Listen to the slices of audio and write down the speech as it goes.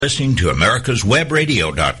Listening to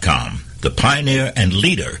americaswebradio.com, the pioneer and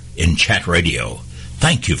leader in chat radio.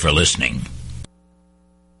 Thank you for listening.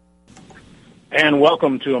 And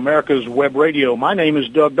welcome to America's Web Radio. My name is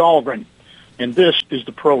Doug Dahlgren, and this is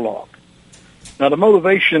the prologue. Now, the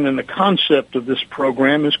motivation and the concept of this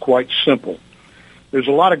program is quite simple. There's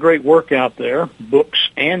a lot of great work out there, books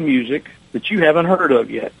and music, that you haven't heard of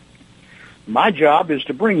yet. My job is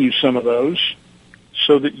to bring you some of those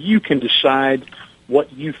so that you can decide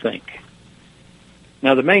what you think.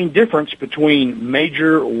 Now, the main difference between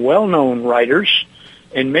major, well-known writers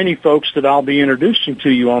and many folks that I'll be introducing to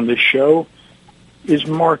you on this show is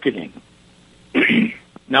marketing.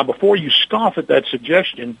 Now, before you scoff at that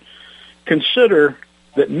suggestion, consider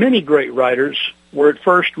that many great writers were at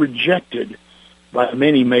first rejected by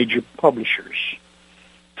many major publishers.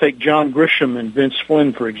 Take John Grisham and Vince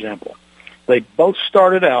Flynn, for example. They both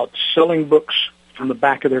started out selling books from the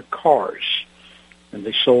back of their cars, and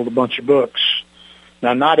they sold a bunch of books.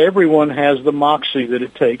 Now, not everyone has the moxie that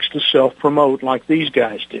it takes to self-promote like these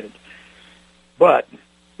guys did. But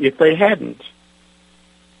if they hadn't,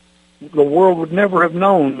 the world would never have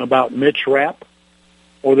known about Mitch Rapp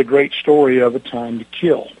or the great story of A Time to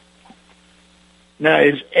Kill. Now,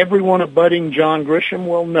 is everyone a budding John Grisham?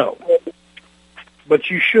 Well, no. But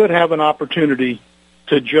you should have an opportunity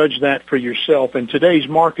to judge that for yourself, and today's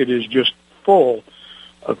market is just full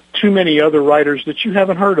of too many other writers that you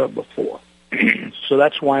haven't heard of before. So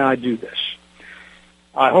that's why I do this.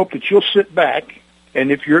 I hope that you'll sit back,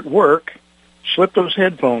 and if you're at work, slip those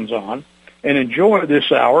headphones on and enjoy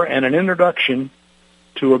this hour and an introduction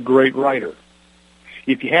to a great writer.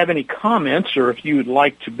 If you have any comments or if you would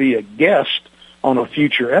like to be a guest on a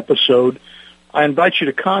future episode, I invite you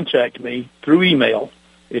to contact me through email.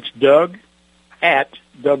 It's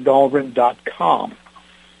doug@dougdahlgren.com.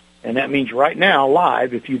 And that means right now,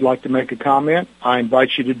 live, if you'd like to make a comment, I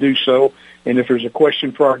invite you to do so. And if there's a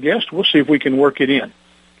question for our guest, we'll see if we can work it in.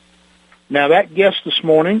 Now, that guest this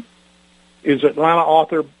morning is Atlanta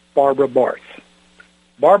author Barbara Barth.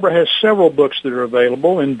 Barbara has several books that are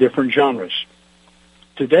available in different genres.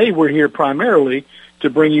 Today, we're here primarily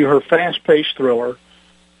to bring you her fast-paced thriller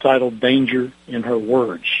titled Danger in Her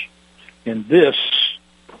Words. And this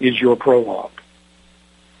is your prologue.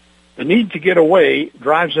 The need to get away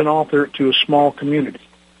drives an author to a small community,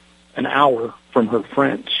 an hour from her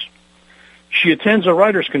friends. She attends a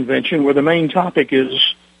writers' convention where the main topic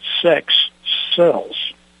is sex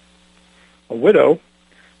sells. A widow,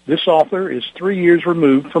 this author is 3 years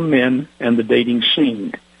removed from men and the dating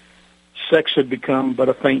scene. Sex had become but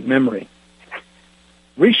a faint memory.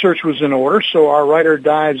 Research was in order, so our writer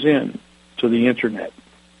dives in to the Internet,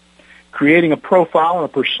 creating a profile and a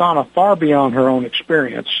persona far beyond her own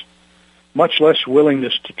experience, much less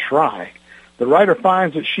willingness to try. The writer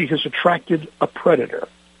finds that she has attracted a predator.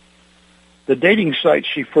 The dating sites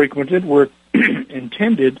she frequented were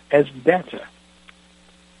intended as data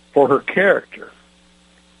for her character.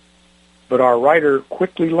 But our writer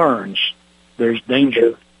quickly learns there's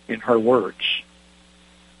danger in her words.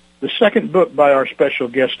 The second book by our special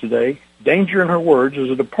guest today, Danger in Her Words, is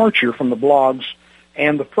a departure from the blogs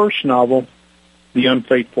and the first novel, The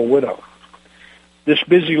Unfaithful Widow. This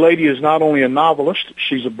busy lady is not only a novelist,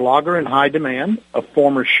 she's a blogger in high demand, a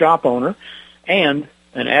former shop owner, and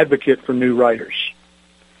an advocate for new writers.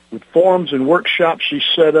 With forums and workshops she's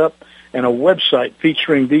set up and a website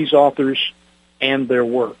featuring these authors and their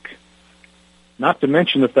work. Not to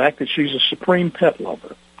mention the fact that she's a supreme pet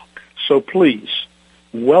lover. So please,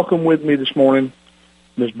 welcome with me this morning,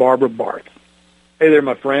 Ms. Barbara Barth. Hey there,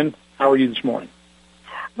 my friend. How are you this morning?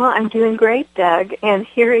 Well, I'm doing great, Doug, and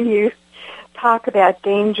hearing you talk about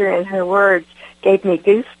danger in her words gave me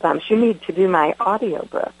goosebumps. You need to do my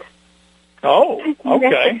audiobook. Oh,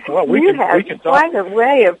 okay. Well, we can talk. Quite a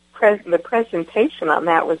way of the presentation on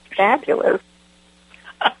that was fabulous.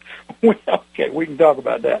 Well, okay, we can talk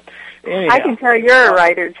about that. Anyhow, I can tell you're a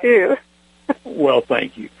writer, too. Well,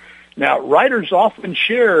 thank you. Now, writers often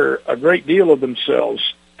share a great deal of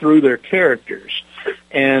themselves through their characters.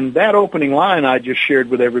 And that opening line I just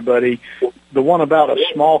shared with everybody, the one about a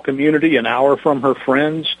small community, an hour from her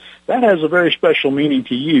friends, that has a very special meaning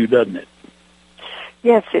to you, doesn't it?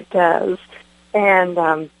 Yes, it does. And,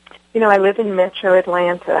 I live in Metro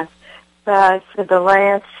Atlanta, but for the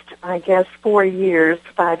last, 5 years,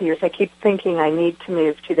 I keep thinking I need to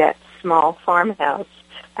move to that small farmhouse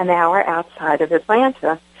an hour outside of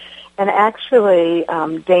Atlanta. And actually,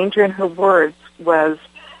 Danger in Her Words was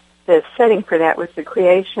the setting for that, was the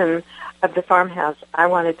creation of the farmhouse I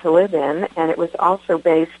wanted to live in, and it was also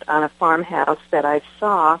based on a farmhouse that I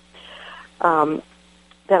saw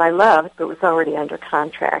that I loved, but was already under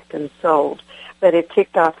contract and sold. but it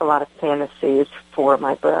kicked off a lot of fantasies for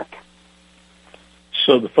my book.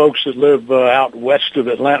 So the folks that live out west of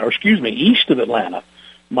Atlanta, east of Atlanta,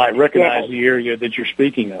 might recognize the area that you're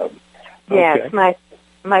speaking of. Yes, Okay.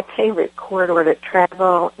 my favorite corridor to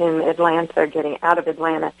travel in Atlanta, getting out of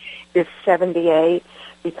Atlanta, is 78,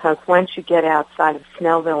 because once you get outside of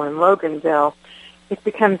Snellville and Loganville, it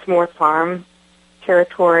becomes more farm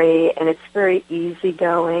territory, and it's very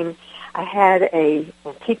easygoing. I had a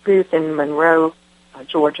antique booth in Monroe,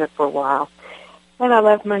 Georgia, for a while, and I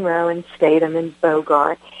love Monroe and Statham and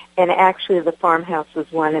Bogart, and actually the farmhouse was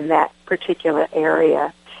one in that particular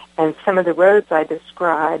area, and some of the roads I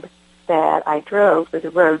described that I drove were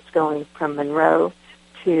the roads going from Monroe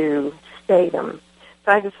to Statham.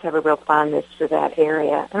 So I just have a real fondness for that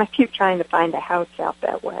area, and I keep trying to find a house out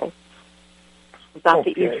that way. It's not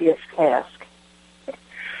the easiest task.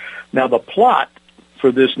 Now, the plot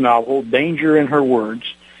for this novel, Danger in Her Words,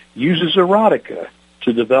 uses erotica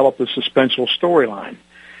to develop a suspenseful storyline.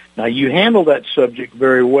 Now, you handle that subject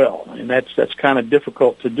very well, and that's kind of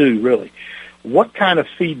difficult to do, really. What kind of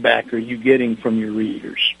feedback are you getting from your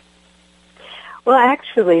readers? Well,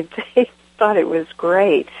 actually, they thought it was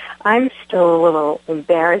great. I'm still a little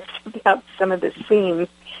embarrassed about some of the scenes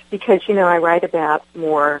because, I write about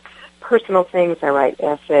more personal things. I write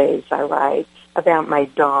essays. I write about my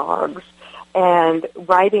dogs. And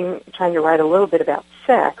trying to write a little bit about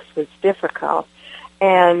sex was difficult.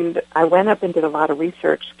 And I went up and did a lot of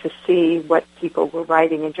research to see what people were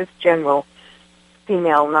writing in just general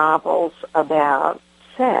female novels about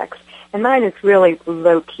sex. And mine is really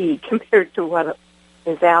low-key compared to what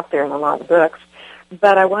is out there in a lot of books.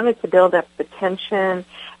 But I wanted to build up the tension.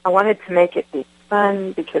 I wanted to make it be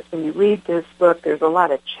fun because when you read this book, there's a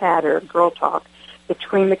lot of chatter, girl talk,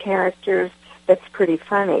 between the characters that's pretty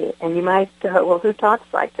funny. And you might go, well, who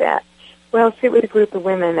talks like that? Well, sit with a group of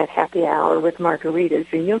women at happy hour with margaritas,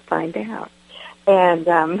 and you'll find out. And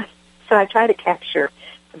so I try to capture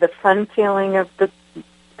the fun feeling of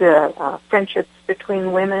the friendships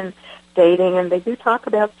between women, dating, and they do talk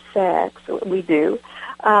about sex. We do.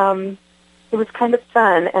 It was kind of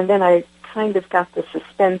fun, and then I kind of got the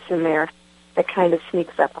suspense in there that kind of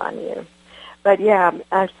sneaks up on you. But, yeah,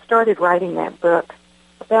 I started writing that book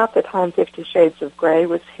about the time 50 Shades of Grey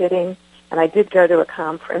was hitting, and I did go to a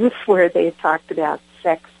conference where they had talked about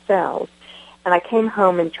sex sells. And I came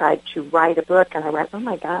home and tried to write a book, and I went, oh,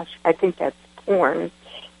 my gosh, I think that's porn.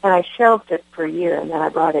 And I shelved it for a year, and then I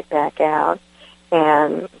brought it back out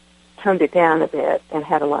and toned it down a bit and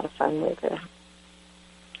had a lot of fun with it.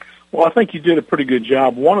 Well, I think you did a pretty good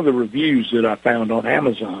job. One of the reviews that I found on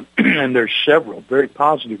Amazon, and there's several very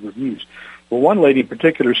positive reviews, well, one lady in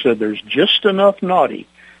particular said there's just enough naughty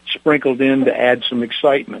sprinkled in to add some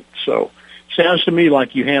excitement. So sounds to me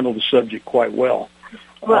like you handled the subject quite well.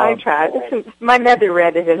 Well, I tried. My mother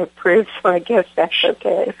read it and approved, so I guess that's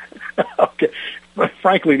okay. Okay. But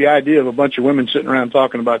frankly, the idea of a bunch of women sitting around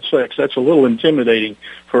talking about sex, that's a little intimidating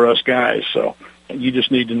for us guys, so you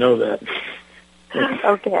just need to know that.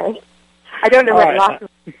 Okay. I don't know what lots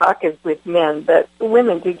of talk is with men, but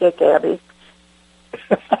women do get Gabby.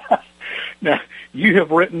 Now, you have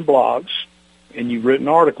written blogs, and you've written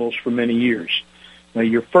articles for many years. Now,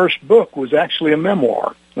 your first book was actually a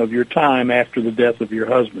memoir of your time after the death of your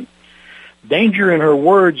husband. Danger in Her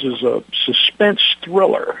Words is a suspense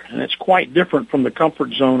thriller, and it's quite different from the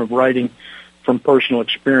comfort zone of writing from personal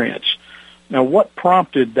experience. Now, what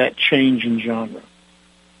prompted that change in genre?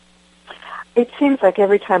 It seems like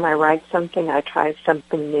every time I write something, I try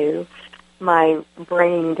something new. My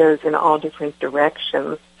brain goes in all different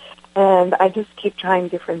directions, and I just keep trying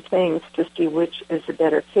different things to see which is a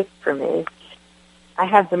better fit for me. I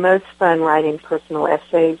have the most fun writing personal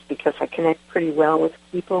essays because I connect pretty well with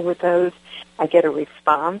people with those. I get a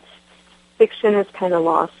response. Fiction is kind of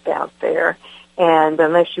lost out there, and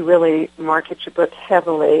unless you really market your book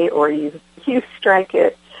heavily or you strike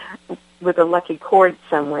it with a lucky chord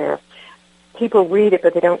somewhere, people read it,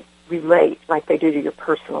 but they don't relate like they do to your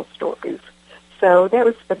personal stories. So that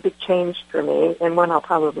was a big change for me, and one I'll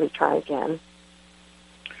probably try again.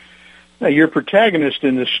 Now, your protagonist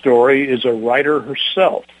in this story is a writer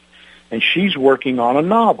herself, and she's working on a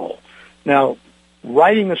novel. Now,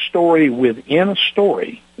 writing a story within a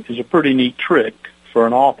story is a pretty neat trick for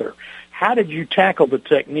an author. How did you tackle the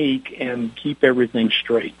technique and keep everything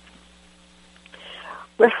straight?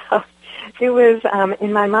 Well, it was,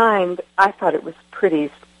 in my mind, I thought it was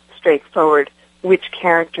pretty straightforward which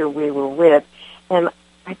character we were with, and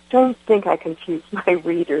I don't think I confused my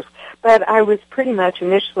readers, but I was pretty much,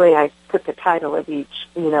 initially I put the title of each,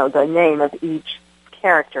 the name of each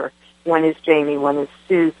character. One is Jamie, one is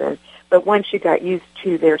Susan, but once you got used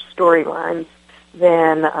to their storylines,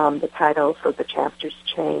 then the titles of the chapters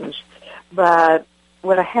change. But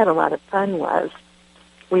what I had a lot of fun was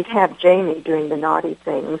we'd have Jamie doing the naughty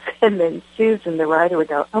things, and then Susan, the writer, would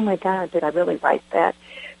go, oh, my God, did I really write that?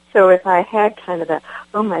 So if I had kind of a,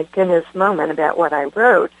 oh, my goodness moment about what I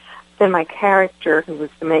wrote, then my character, who was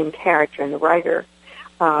the main character and the writer,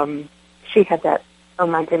 she had that, oh,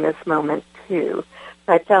 my goodness moment, too.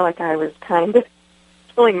 So I felt like I was kind of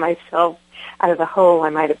pulling myself out of the hole I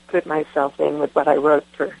might have put myself in with what I wrote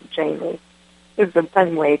for Jamie. It was a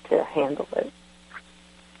fun way to handle it.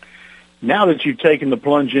 Now that you've taken the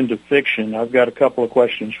plunge into fiction, I've got a couple of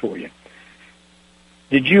questions for you.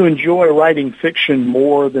 Did you enjoy writing fiction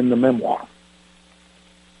more than the memoir?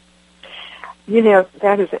 You know,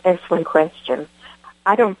 that is an excellent question.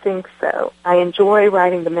 I don't think so. I enjoy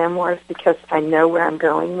writing the memoirs because I know where I'm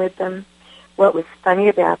going with them. What was funny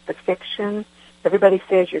about the fiction, everybody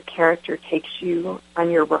says your character takes you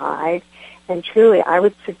on your ride, and truly I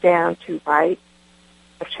would sit down to write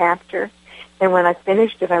a chapter, and when I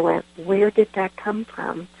finished it, I went, where did that come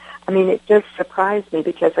from? I mean, it just surprised me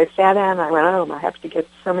because I sat down and I went, oh, I have to get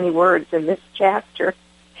so many words in this chapter.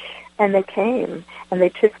 And they came, and they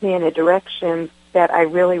took me in a direction that I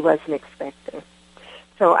really wasn't expecting.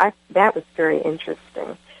 So that was very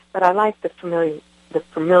interesting. But I like the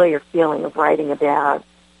familiar feeling of writing about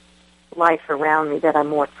life around me that I'm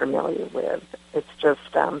more familiar with. It's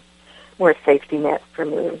just more a safety net for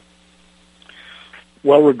me.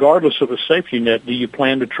 Well, regardless of a safety net, do you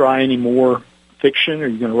plan to try any more fiction? Are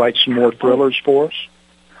you going to write some more thrillers for us?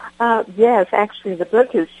 Yes, actually, the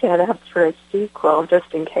book is set up for a sequel,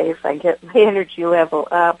 just in case I get my energy level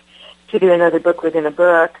up to do another book within a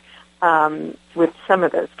book with some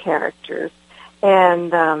of those characters.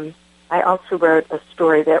 And I also wrote a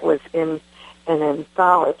story that was in an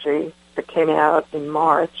anthology that came out in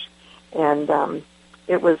March, and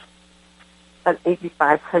it was an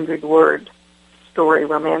 8,500-word story,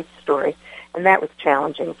 romance story, and that was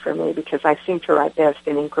challenging for me because I seem to write best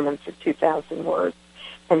in increments of 2,000 words,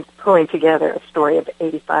 and pulling together a story of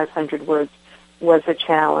 8,500 words was a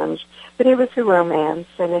challenge. But it was a romance,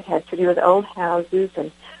 and it had to do with old houses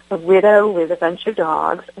and a widow with a bunch of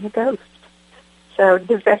dogs and a ghost. So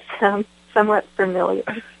does that sound somewhat familiar?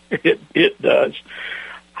 It does.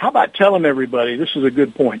 How about telling everybody, this is a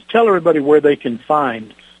good point, tell everybody where they can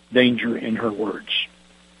find Danger in Her Words.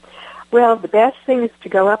 Well, the best thing is to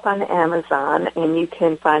go up on Amazon, and you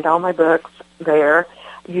can find all my books there.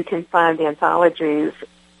 You can find the anthologies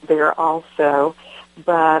there also.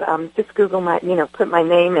 But just Google put my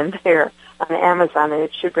name in there on Amazon, and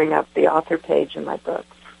it should bring up the author page in my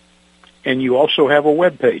books. And you also have a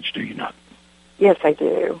web page, do you not? Yes, I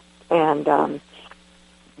do. And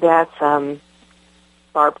that's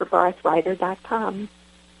BarbaraBarthWriter.com.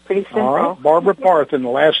 Pretty simple. All right, Barbara Barth, and the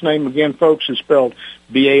last name, again, folks, is spelled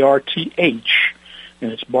B-A-R-T-H,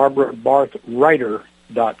 and it's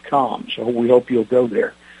BarbaraBarthWriter.com, so we hope you'll go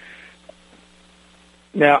there.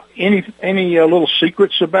 Now, any little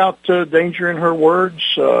secrets about Danger in Her Words?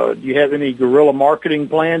 Do you have any guerrilla marketing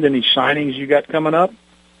planned, any signings you got coming up?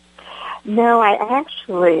 No, I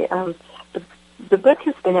actually, the book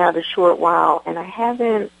has been out a short while, and I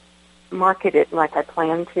haven't marketed it like I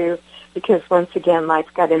planned to, because once again, life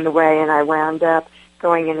got in the way, and I wound up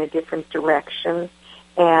going in a different direction.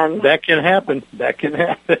 And that can happen. That can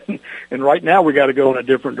happen. And right now, we got to go in a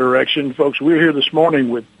different direction, folks. We're here this morning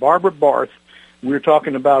with Barbara Barth. We're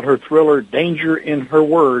talking about her thriller, Danger in Her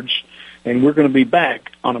Words, and we're going to be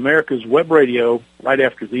back on America's Web Radio right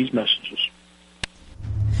after these messages.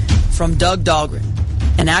 From Doug Dahlgren,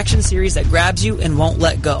 an action series that grabs you and won't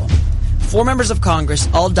let go. 4 members of Congress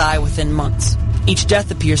all die within months. Each death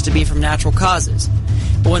appears to be from natural causes.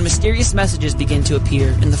 But when mysterious messages begin to appear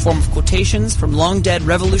in the form of quotations from long-dead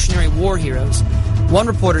Revolutionary War heroes, one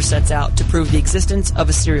reporter sets out to prove the existence of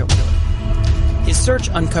a serial killer. His search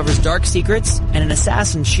uncovers dark secrets and an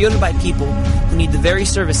assassin shielded by people who need the very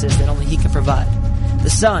services that only he can provide. The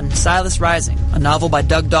Sun, Silas Rising, a novel by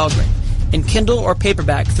Doug Dahlgren, in Kindle or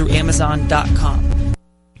paperback through Amazon.com.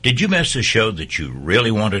 Did you miss a show that you really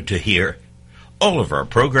wanted to hear? All of our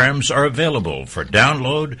programs are available for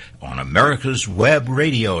download on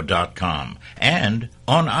americaswebradio.com and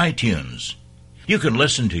on iTunes. You can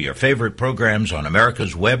listen to your favorite programs on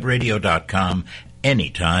americaswebradio.com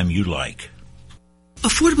anytime you like.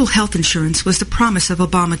 Affordable health insurance was the promise of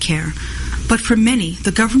Obamacare, but for many,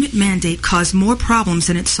 the government mandate caused more problems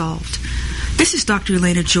than it solved. This is Dr.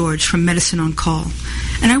 Elena George from Medicine on Call,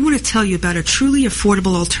 and I want to tell you about a truly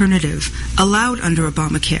affordable alternative allowed under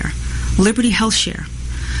Obamacare, Liberty HealthShare.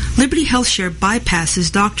 Liberty HealthShare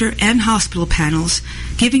bypasses doctor and hospital panels,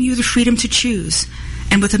 giving you the freedom to choose,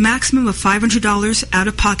 And with a maximum of $500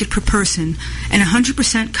 out-of-pocket per person and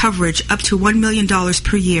 100% coverage up to $1 million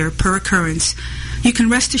per year per occurrence, you can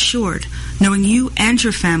rest assured knowing you and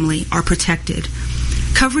your family are protected.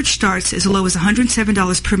 Coverage starts as low as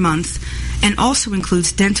 $107 per month and also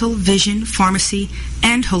includes dental, vision, pharmacy,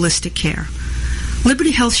 and holistic care.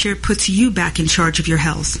 Liberty HealthShare puts you back in charge of your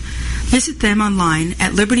health. Visit them online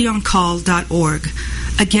at libertyoncall.org.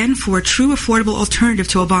 Again, for a true affordable alternative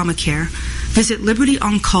to Obamacare, visit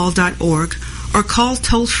libertyoncall.org or call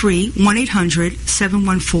toll-free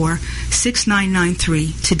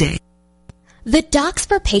 1-800-714-6993 today. The Docs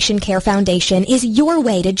for Patient Care Foundation is your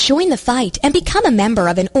way to join the fight and become a member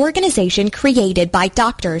of an organization created by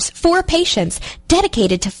doctors for patients,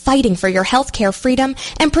 dedicated to fighting for your healthcare freedom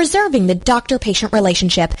and preserving the doctor-patient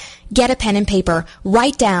relationship. Get a pen and paper.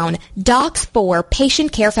 Write down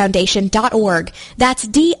docs4patientcarefoundation.org. That's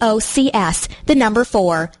DOCS, the number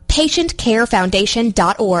 4,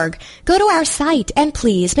 patientcarefoundation.org. Go to our site and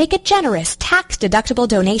please make a generous tax-deductible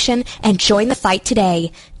donation and join the fight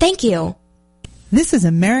today. Thank you. This is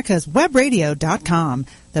americaswebradio.com,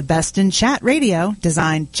 the best in chat radio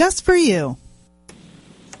designed just for you.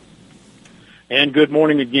 And good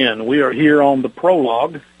morning again. We are here on the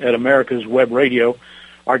prologue at America's Web Radio.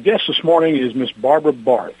 Our guest this morning is Miss Barbara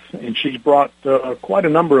Barth, and she's brought quite a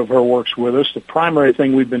number of her works with us. The primary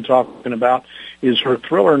thing we've been talking about is her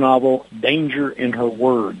thriller novel, Danger in Her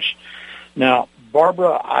Words. Now,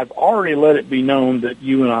 Barbara, I've already let it be known that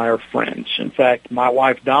you and I are friends. In fact, my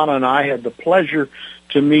wife Donna and I had the pleasure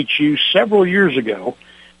to meet you several years ago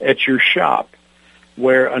at your shop,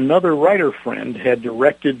 where another writer friend had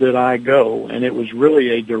directed that I go, and it was really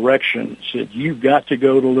a direction. Said, you've got to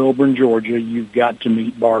go to Lilburn, Georgia. You've got to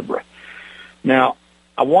meet Barbara. Now,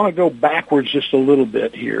 I want to go backwards just a little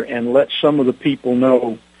bit here and let some of the people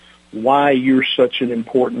know why you're such an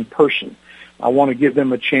important person. I want to give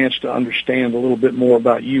them a chance to understand a little bit more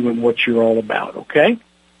about you and what you're all about, okay?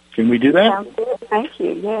 Can we do that? Sounds good. Thank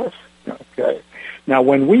you, yes. Okay. Now,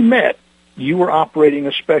 when we met, you were operating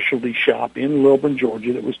a specialty shop in Lilburn,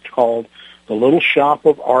 Georgia that was called the Little Shop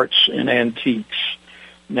of Arts and Antiques.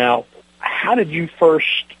 Now, how did you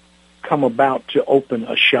first come about to open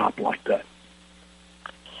a shop like that?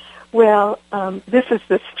 Well, this is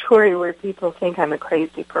the story where people think I'm a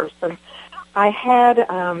crazy person.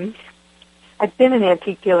 I'd been an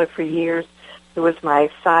antique dealer for years. It was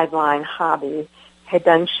my sideline hobby. Had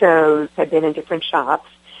done shows, had been in different shops.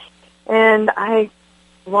 And I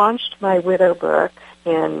launched my widow book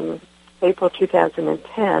in April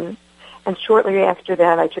 2010. And shortly after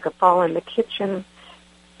that, I took a fall in the kitchen,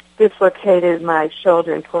 dislocated my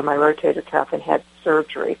shoulder and tore my rotator cuff and had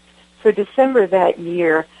surgery. So December that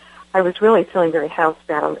year, I was really feeling very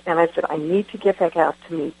housebound. And I said, I need to get back out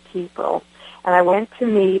to meet people. And I went to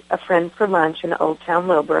meet a friend for lunch in Old Town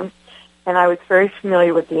Lilburn, and I was very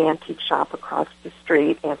familiar with the antique shop across the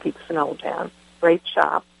street, Antiques in Old Town, great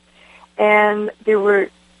shop. And there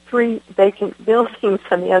were 3 vacant buildings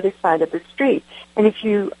on the other side of the street. And if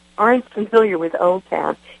you aren't familiar with Old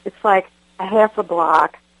Town, it's like a half a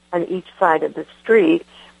block on each side of the street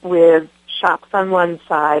with shops on one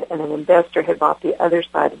side, and an investor had bought the other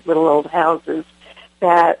side of little old houses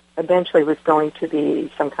that eventually was going to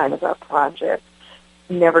be some kind of a project.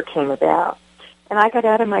 Never came about. And I got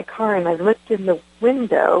out of my car and I looked in the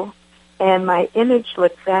window and my image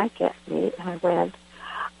looked back at me and I went,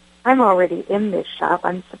 I'm already in this shop.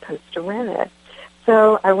 I'm supposed to rent it.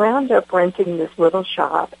 So I wound up renting this little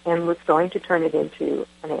shop and was going to turn it into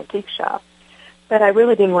an antique shop. But I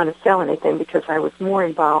really didn't want to sell anything because I was more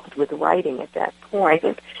involved with writing at that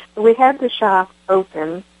point. But we had the shop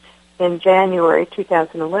open in January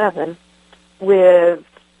 2011 with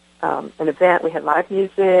an event. We had live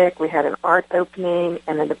music, we had an art opening,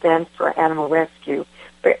 and an event for animal rescue.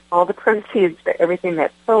 But all the proceeds for everything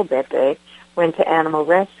that sold that day went to animal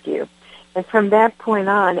rescue. And from that point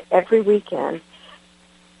on, every weekend,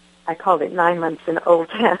 I called it 9 months in Old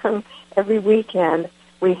Town, every weekend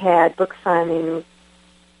we had book signings,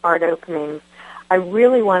 art openings. I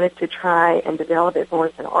really wanted to try and develop it more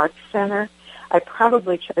as an arts center. I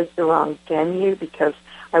probably chose the wrong venue because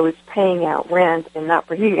I was paying out rent and not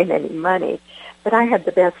bringing in any money. But I had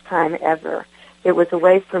the best time ever. It was a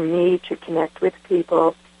way for me to connect with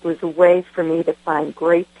people. It was a way for me to find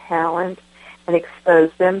great talent and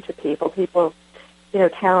expose them to people. People,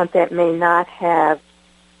 talent that may not have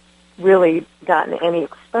really gotten any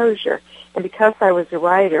exposure. And because I was a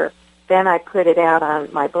writer, then I put it out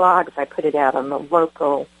on my blogs. I put it out on the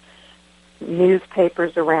local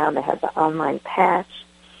newspapers around. They had the online patch.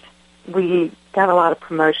 We got a lot of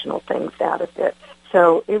promotional things out of it.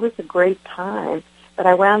 So it was a great time. But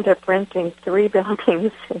I wound up renting 3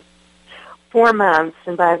 buildings in 4 months,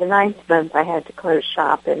 and by the 9th month I had to close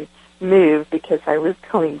shop and move because I was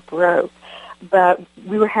going broke. But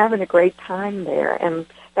we were having a great time there, and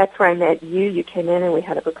that's where I met you. You came in and we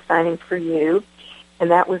had a book signing for you, and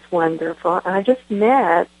that was wonderful. And I just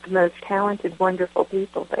met the most talented, wonderful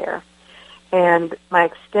people there. And my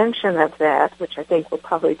extension of that, which I think we'll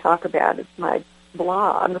probably talk about, is my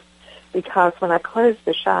blog, because when I closed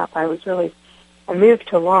the shop, I moved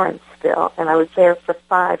to Lawrenceville, and I was there for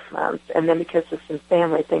 5 months, and then because of some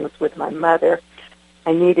family things with my mother,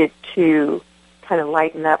 I needed to kind of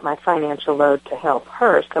lighten up my financial load to help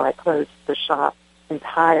her, so I closed the shop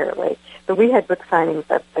entirely. But we had book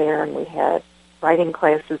signings up there, and we had writing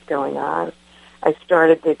classes going on. I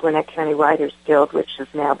started the Gwinnett County Writers Guild, which is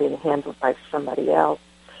now being handled by somebody else.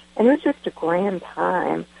 And it was just a grand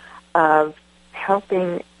time of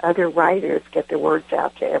helping other writers get their words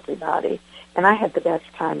out to everybody. And I had the best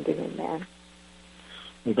time doing that.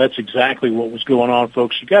 Well, that's exactly what was going on,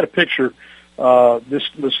 folks. You got to picture this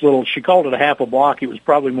little, she called it a half a block. It was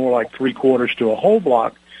probably more like 3/4 to a whole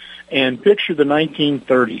block. And picture the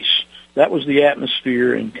 1930s. That was the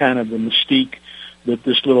atmosphere and kind of the mystique that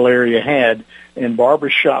this little area had, and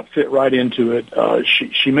Barbara's shop fit right into it.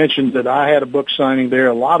 She mentioned that I had a book signing there.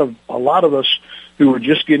 A lot of us who were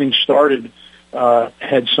just getting started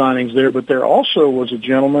had signings there, but there also was a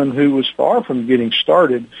gentleman who was far from getting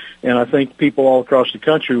started, and I think people all across the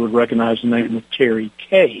country would recognize the name of Terry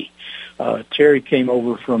Kay. Terry came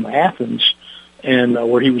over from Athens, and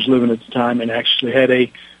where he was living at the time, and actually had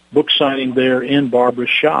a book signing there in Barbara's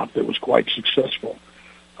shop that was quite successful.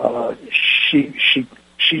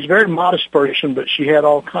 She's a very modest person, but she had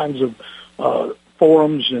all kinds of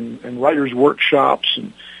forums and writers' workshops,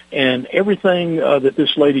 and everything that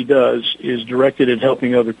this lady does is directed at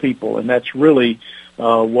helping other people, and that's really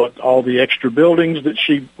what all the extra buildings that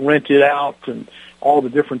she rented out and all the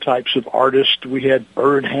different types of artists. We had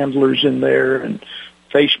bird handlers in there and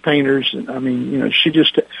face painters, and I mean, she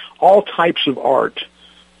just, all types of art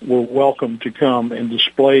were welcome to come and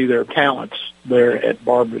display their talents there at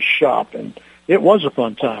Barbara's shop. And it was a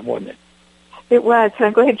fun time, wasn't it? It was. And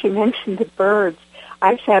I'm glad you mentioned the birds.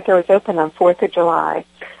 I sat there, it was open on 4th of July.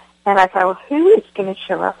 And I thought, well, who is going to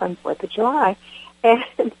show up on 4th of July?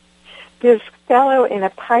 And this fellow in a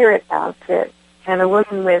pirate outfit and a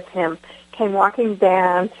woman with him came walking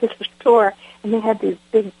down to the store, and they had these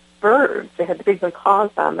big birds. They had the big macaws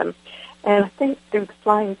on them. And I think they were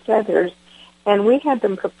flying feathers. And we had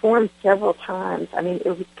them perform several times. I mean,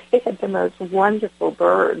 they had the most wonderful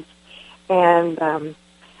birds. And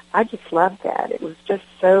I just loved that. It was just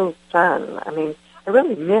so fun. I mean, I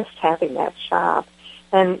really missed having that shop.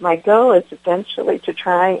 And my goal is eventually to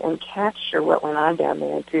try and capture what went on down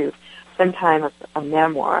there and do some kind of a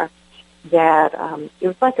memoir that it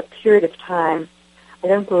was like a period of time I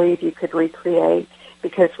don't believe you could recreate,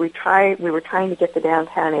 because we were trying to get the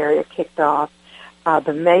downtown area kicked off.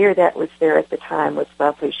 The mayor that was there at the time was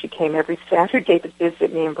lovely. She came every Saturday to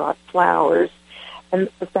visit me and brought flowers. And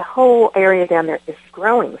the whole area down there is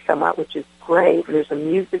growing somewhat, which is great. There's a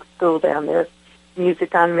music school down there,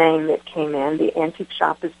 Music on Main, that came in. The antique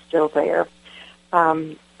shop is still there.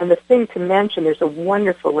 And the thing to mention, there's a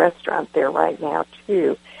wonderful restaurant there right now,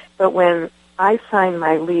 too. But when I signed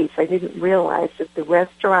my lease, I didn't realize that the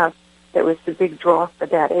restaurant that was the big draw for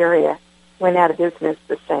that area went out of business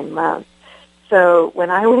the same month. So when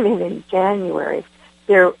I went in January,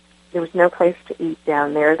 there was no place to eat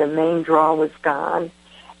down there. The main draw was gone.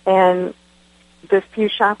 And the few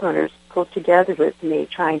shop owners pulled together with me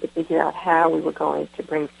trying to figure out how we were going to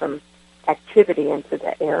bring some activity into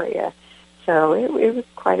the area. So it was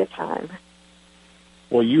quite a time.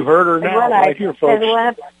 Well, you heard her now, right here, folks.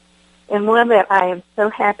 And one that I am so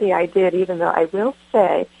happy I did, even though I will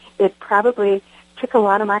say it probably took a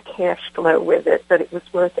lot of my cash flow with it, but it was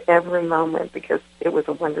worth every moment because it was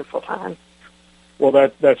a wonderful time. Well,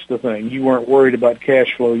 that's the thing. You weren't worried about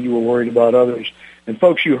cash flow. You were worried about others. And,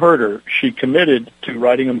 folks, you heard her. She committed to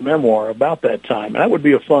writing a memoir about that time. And that would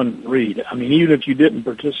be a fun read. I mean, even if you didn't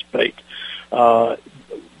participate,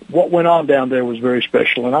 what went on down there was very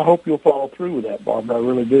special. And I hope you'll follow through with that, Barbara. I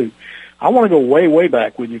really do. I want to go way, way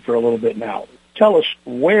back with you for a little bit now. Tell us,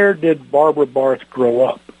 where did Barbara Barth grow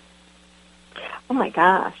up? Oh, my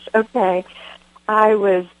gosh. Okay. I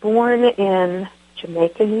was born in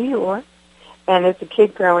Jamaica, New York. And as a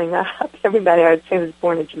kid growing up, everybody I would say was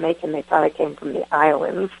born in Jamaica, and they thought I came from the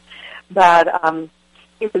islands. But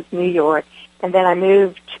it was New York. And then I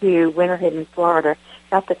moved to Winter Haven, Florida,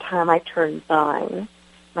 about the time I turned 9.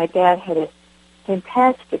 My dad had a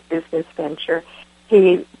fantastic business venture.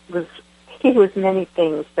 He was many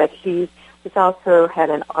things, but he He's also had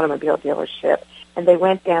an automobile dealership, and they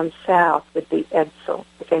went down south with the Edsel,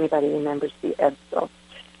 if anybody remembers the Edsel.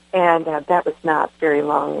 And that was not very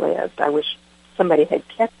long-lived. I wish somebody had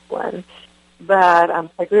kept one. But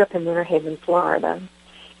I grew up in Winter Haven, Florida.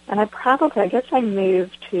 And I guess I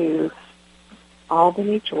moved to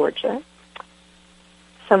Albany, Georgia,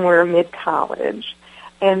 somewhere mid-college,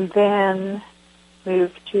 and then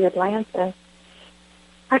moved to Atlanta.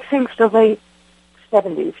 I think the late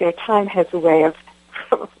 70s. You know, time has a way of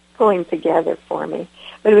pulling together for me.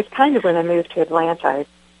 But it was kind of when I moved to Atlanta, I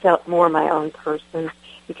felt more my own person,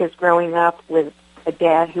 because growing up with a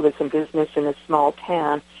dad who was in business in a small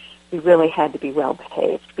town, we really had to be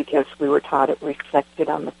well-behaved because we were taught it reflected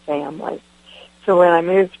on the family. So when I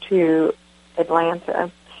moved to Atlanta,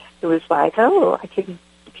 it was like, oh, I can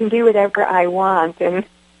do whatever I want. And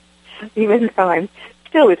even though I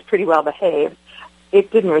still was pretty well-behaved,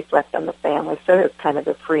 it didn't reflect on the family. So it was kind of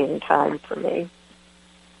a freeing time for me.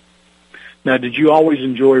 Now, did you always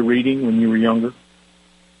enjoy reading when you were younger?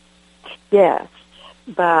 Yes.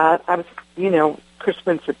 But I was, of course,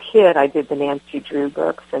 when I was a kid, I did the Nancy Drew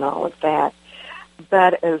books and all of that.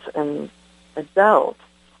 But as an adult,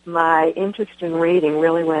 my interest in reading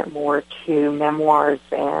really went more to memoirs,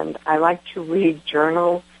 and I like to read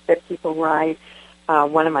journals that people write.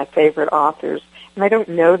 One of my favorite authors, and I don't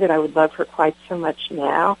know that I would love her quite so much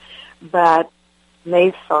now, but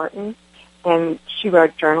Maeve Sarton, and she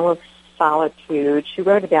wrote Journal of Solitude. She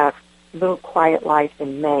wrote about a little quiet life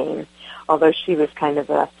in Maine. Although she was kind of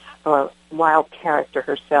a wild character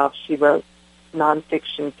herself, she wrote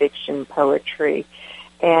nonfiction, fiction, poetry,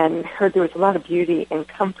 and there was a lot of beauty and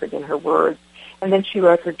comfort in her words. And then she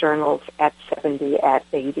wrote her journals at 70, at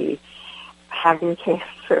 80, having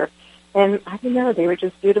cancer. And I don't know, they were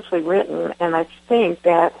just beautifully written, and I think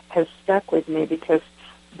that has stuck with me because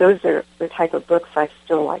those are the type of books I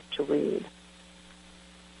still like to read.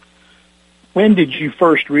 When did you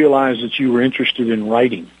first realize that you were interested in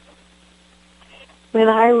writing? When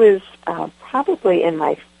I was probably in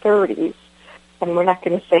my 30s, and we're not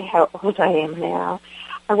going to say how old I am now,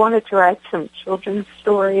 I wanted to write some children's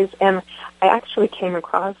stories, and I actually came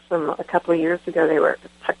across them a couple of years ago. They were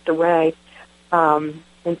tucked away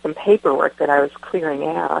in some paperwork that I was clearing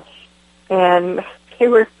out, and they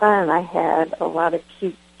were fun. I had a lot of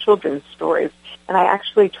cute children's stories, and I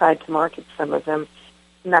actually tried to market some of them.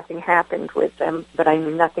 Nothing happened with them, but I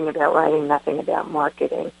knew nothing about writing, nothing about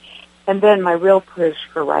marketing. And then my real push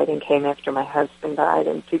for writing came after my husband died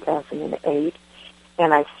in 2008,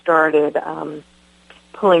 and I started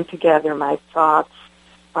pulling together my thoughts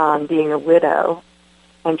on being a widow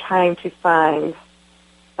and trying to find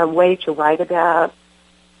a way to write about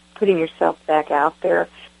putting yourself back out there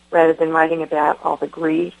rather than writing about all the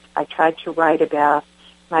grief. I tried to write about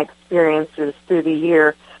my experiences through the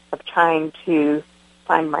year of trying to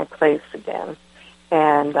find my place again,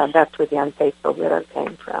 and that's where The Unfaithful Widow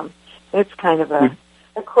came from. It's kind of a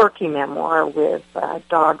quirky memoir with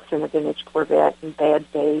dogs in a vintage Corvette and bad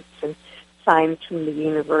dates and signs from the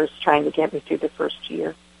universe trying to get me through the first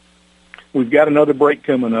year. We've got another break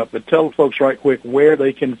coming up, but tell folks right quick where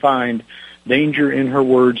they can find Danger in Her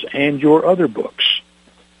Words and your other books.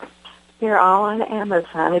 They're all on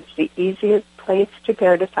Amazon. It's the easiest place to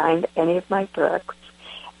go to find any of my books.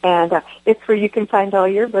 And it's where you can find all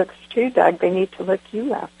your books, too, Doug. They need to look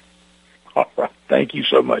you up. All right. Thank you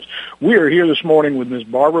so much. We are here this morning with Ms.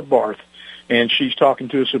 Barbara Barth, and she's talking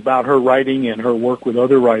to us about her writing and her work with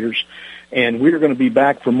other writers. And we're going to be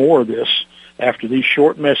back for more of this after these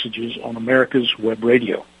short messages on America's Web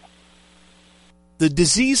Radio. The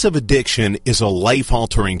disease of addiction is a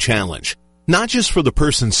life-altering challenge, not just for the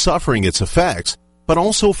person suffering its effects, but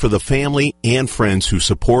also for the family and friends who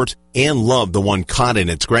support and love the one caught in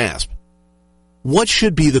its grasp. What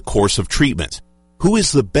should be the course of treatment? Who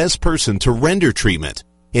is the best person to render treatment?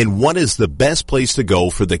 And what is the best place to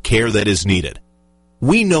go for the care that is needed?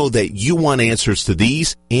 We know that you want answers to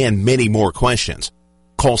these and many more questions.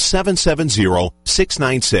 Call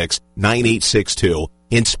 770-696-9862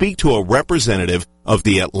 and speak to a representative of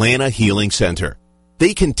the Atlanta Healing Center.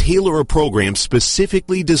 They can tailor a program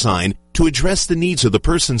specifically designed to address the needs of the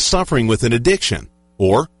person suffering with an addiction,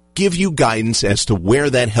 or give you guidance as to where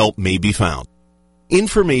that help may be found.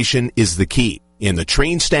 Information is the key, and the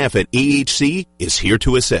trained staff at AHC is here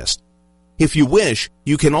to assist. If you wish,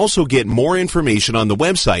 you can also get more information on the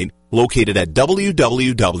website located at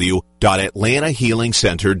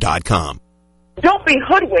www.atlantahealingcenter.com. Don't be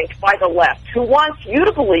hoodwinked by the left, who wants you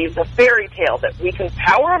to believe the fairy tale that we can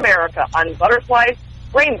power America on butterflies,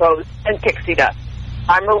 rainbows, and pixie dust.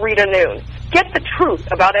 I'm Marita Noon. Get the truth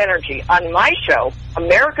about energy on my show,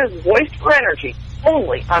 America's Voice for Energy,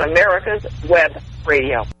 only on America's Web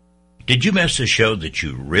Radio. Did you miss a show that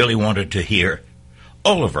you really wanted to hear?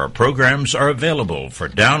 All of our programs are available for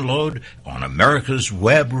download on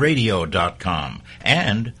americaswebradio.com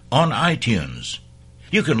and on iTunes.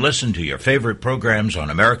 You can listen to your favorite programs on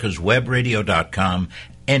americaswebradio.com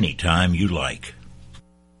anytime you like.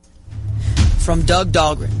 From Doug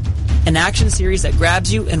Dahlgren, an action series that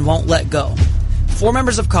grabs you and won't let go. 4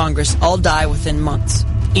 members of Congress all die within months.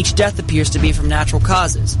 Each death appears to be from natural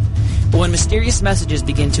causes. But when mysterious messages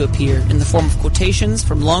begin to appear in the form of quotations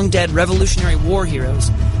from long-dead Revolutionary War heroes,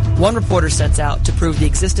 one reporter sets out to prove the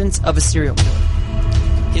existence of a serial killer.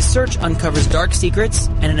 His search uncovers dark secrets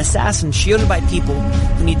and an assassin shielded by people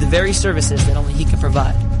who need the very services that only he can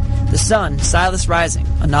provide. The Sun, Silas Rising,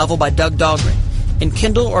 a novel by Doug Dahlgren, in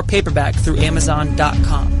Kindle or paperback through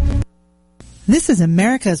Amazon.com. This is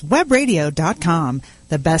americaswebradio.com,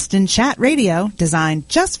 the best in chat radio designed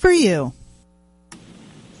just for you.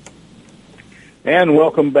 And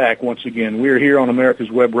welcome back once again. We're here on America's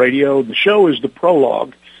Web Radio. The show is The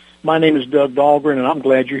Prologue. My name is Doug Dahlgren, and I'm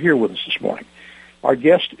glad you're here with us this morning. Our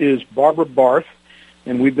guest is Barbara Barth,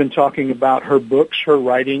 and we've been talking about her books, her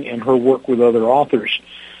writing, and her work with other authors.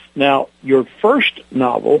 Now, your first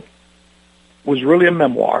novel was really a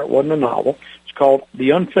memoir. It wasn't a novel. It's called The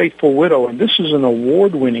Unfaithful Widow, and this is an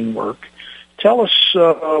award-winning work. Tell us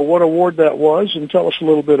what award that was, and tell us a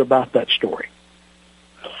little bit about that story.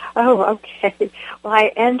 Oh, okay. Well,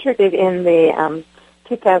 I entered it in the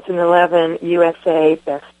 2011 USA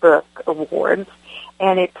Best Book Awards,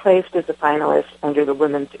 and it placed as a finalist under the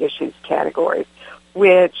Women's Issues category,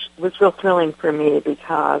 which was real thrilling for me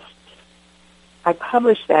because I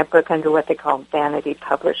published that book under what they call vanity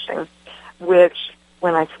publishing, which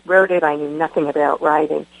when I wrote it, I knew nothing about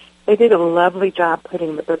writing. They did a lovely job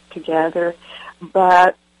putting the book together,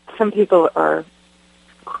 but some people are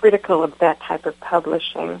critical of that type of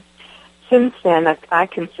publishing. Since then, I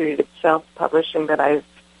considered it self-publishing, but I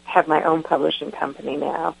have my own publishing company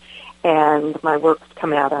now, and my work's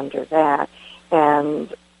come out under that,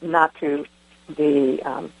 and not through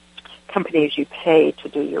the companies you pay to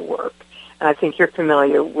do your work. And I think you're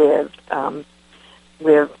familiar with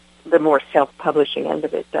the more self-publishing end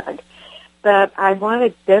of it, Doug. But I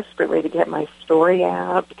wanted desperately to get my story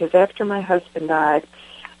out because after my husband died,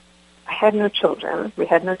 I had no children. We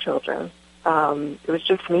had no children. It was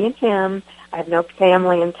just me and him. I had no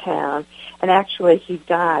family in town. And actually, he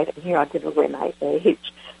died, and here I'll give away my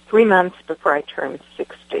age, 3 months before I turned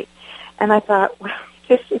 60. And I thought, well,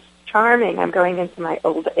 this is charming. I'm going into my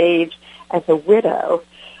old age as a widow.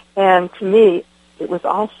 And to me, it was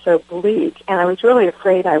all so bleak, and I was really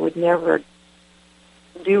afraid I would never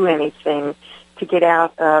do anything to get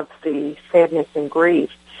out of the sadness and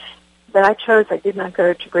grief. But I did not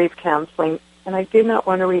go to grief counseling, and I did not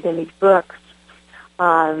want to read any books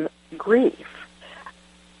on grief.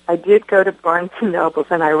 I did go to Barnes &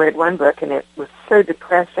 Nobles, and I read one book, and it was so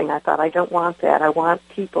depressing. I thought, I don't want that. I want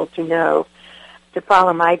people to know, to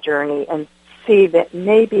follow my journey and see that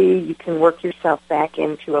maybe you can work yourself back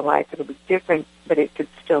into a life that will be different, but it could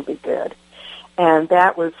still be good. And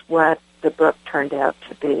that was what the book turned out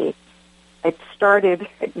to be. I started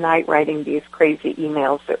at night writing these crazy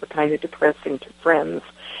emails that were kind of depressing to friends,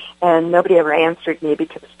 and nobody ever answered me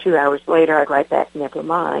because 2 hours later I'd write back, never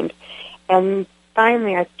mind. And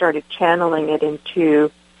finally I started channeling it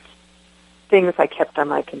into things I kept on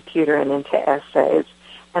my computer and into essays.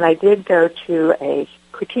 And I did go to a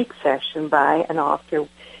critique session by an author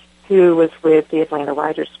who was with the Atlanta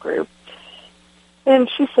Writers Group. And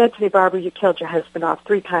she said to me, Barbara, you killed your husband off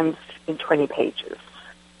 3 times in 20 pages.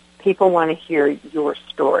 People want to hear your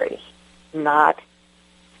story, not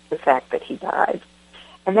the fact that he died.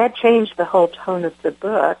 And that changed the whole tone of the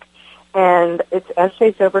book. And it's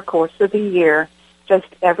essays over the course of the year, just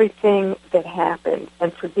everything that happened.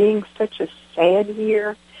 And for being such a sad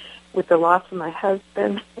year with the loss of my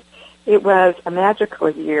husband, it was a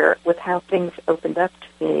magical year with how things opened up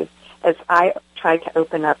to me as I tried to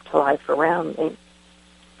open up to life around me.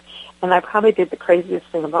 And I probably did the craziest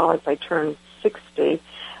thing of all. As I turned 60,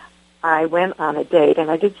 I went on a date, and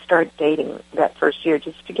I did start dating that first year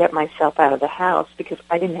just to get myself out of the house because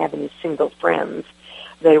I didn't have any single friends.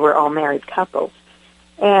 They were all married couples.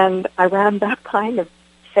 And I wound up buying a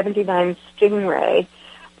 79 Stingray.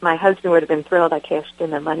 My husband would have been thrilled. I cashed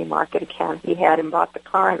in a money market account he had and bought the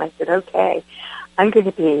car, and I said, okay, I'm going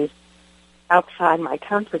to be outside my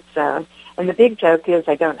comfort zone. And the big joke is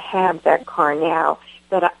I don't have that car now,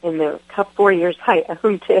 but in the 4 years I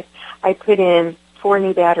owned it, I put in 4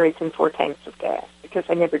 new batteries and 4 tanks of gas because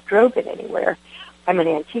I never drove it anywhere. I'm an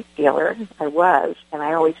antique dealer. I was, and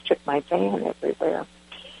I always took my van everywhere.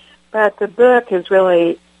 But the book is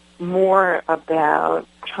really more about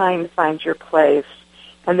trying to find your place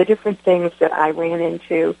and the different things that I ran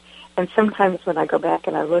into. And sometimes when I go back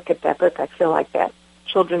and I look at that book, I feel like that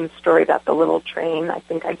children's story about the little train. I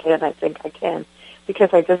think I can, because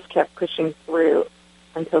I just kept pushing through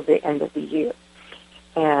until the end of the year.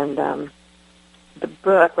 And the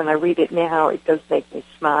book, when I read it now, it does make me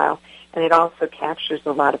smile. And it also captures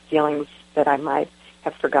a lot of feelings that I might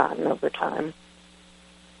have forgotten over time.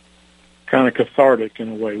 Kind of cathartic in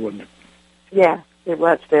a way, wasn't it? Yeah, it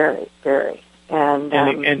was very, very.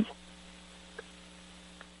 And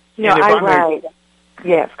you know, I write.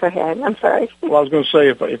 Yes, go ahead. I'm sorry. Well, I was going to say,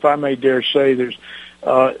 if I may dare say, there's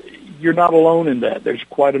you're not alone in that. There's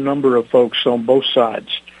quite a number of folks on both sides,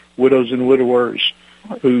 widows and widowers,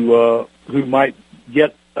 who might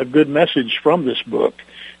get a good message from this book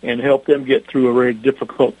and help them get through a very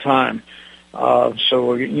difficult time.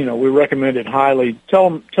 So, you know, we recommend it highly. Tell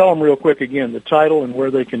them real quick again the title and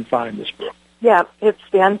where they can find this book. Yeah, it's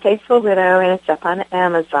The Unfaithful Widow, and it's up on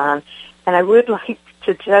Amazon. And I would like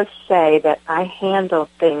to just say that I handle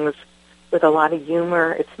things with a lot of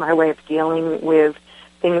humor. It's my way of dealing with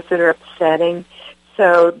things that are upsetting.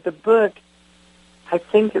 So the book, I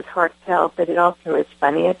think, is heartfelt, but it also is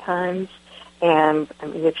funny at times. And, I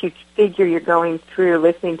mean, if you figure you're going through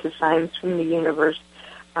listening to Signs from the Universe,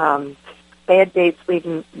 bad dates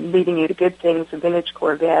leading you to good things, a vintage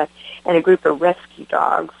Corvette, and a group of rescue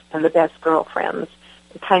dogs, and the best girlfriends,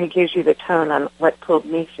 it kind of gives you the tone on what pulled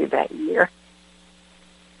me through that year.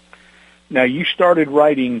 Now, you started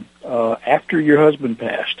writing after your husband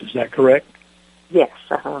passed, is that correct? Yes.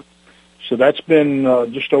 So that's been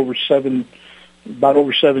about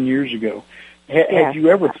over 7 years ago. Had you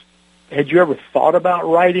ever thought about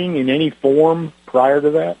writing in any form prior to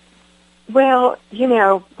that? Well, you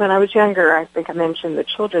know, when I was younger, I think I mentioned the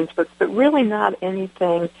children's books, but really not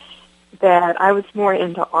anything that I was more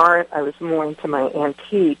into art. I was more into my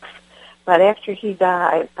antiques. But after he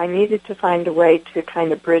died, I needed to find a way to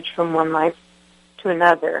kind of bridge from one life to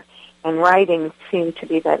another. And writing seemed to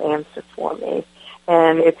be that answer for me.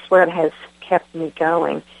 And it's what has kept me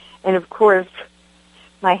going. And, of course,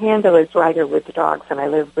 my handle is Writer with Dogs, and I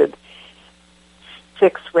live with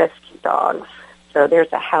 6 rescue dogs. So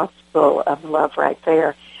there's a house full of love right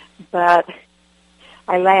there. But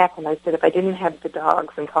I laugh and I said if I didn't have the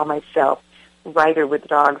dogs and call myself Writer with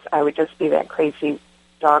Dogs, I would just be that crazy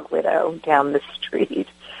dog widow down the street.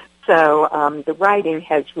 So the writing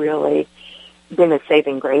has really been a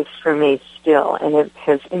saving grace for me still, and it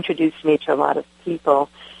has introduced me to a lot of people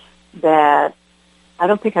that I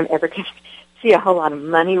don't think I'm ever going to see a whole lot of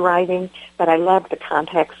money writing, but I love the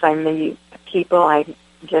contacts I meet, the people I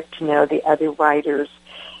get to know, the other writers,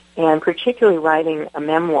 and particularly writing a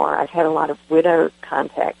memoir. I've had a lot of widows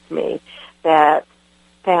contact me that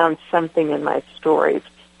found something in my stories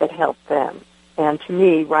that helped them. And to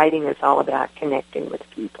me, writing is all about connecting with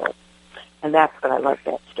people, and that's what I love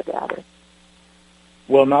best about it.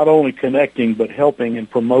 Well, not only connecting, but helping and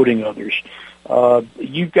promoting others.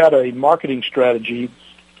 You've got a marketing strategy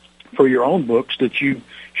for your own books that you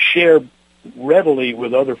share readily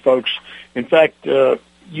with other folks. In fact,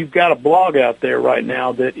 you've got a blog out there right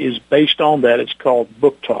now that is based on that. It's called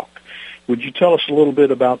Book Talk. Would you tell us a little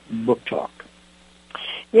bit about Book Talk?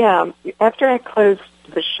 Yeah, after I closed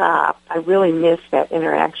the shop, I really missed that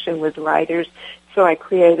interaction with writers, so I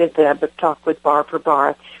created the Book Talk with Barbara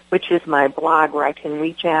Barth, which is my blog where I can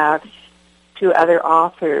reach out to other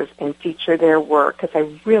authors and feature their work, because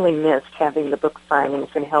I really missed having the book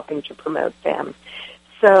signings and helping to promote them.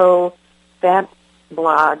 So that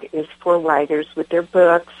blog is for writers with their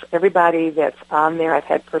books. Everybody that's on there I've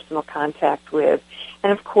had personal contact with.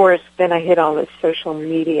 And, of course, then I hit all the social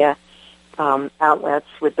media outlets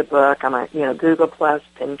with the book. I'm on, Google+,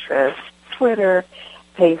 Pinterest, Twitter,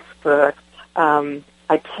 Facebook.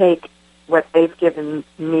 I take what they've given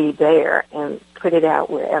me there and put it out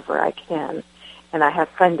wherever I can. And I have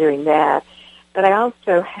fun doing that. But I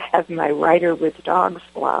also have my Writer with Dogs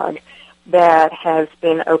blog that has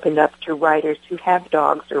been opened up to writers who have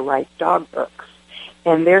dogs or write dog books.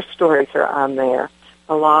 And their stories are on there,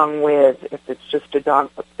 along with, if it's just a dog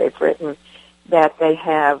book they've written, that they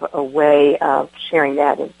have a way of sharing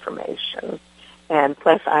that information. And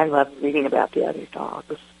plus, I love reading about the other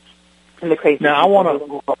dogs and the crazy now,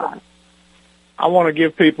 I want to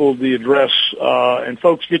give people the address, and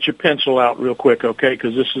folks, get your pencil out real quick, okay,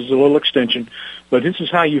 because this is a little extension. But this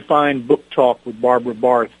is how you find Book Talk with Barbara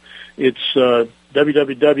Barth. It's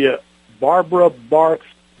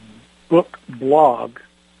www.barbarabarthbookblog.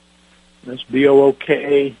 That's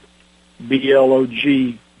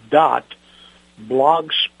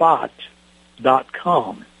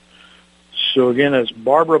BOOKBLOG.blogspot.com. So again, it's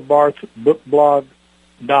Barbara Barth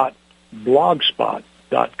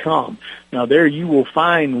bookblog.blogspot.com. Now there you will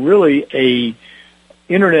find really a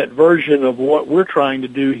internet version of what we're trying to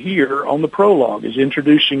do here on the prologue, is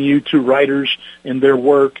introducing you to writers and their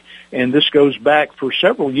work. And this goes back for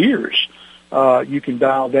several years. You can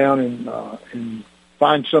dial down and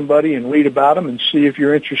find somebody and read about them and see if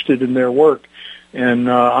you're interested in their work.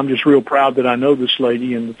 And I'm just real proud that I know this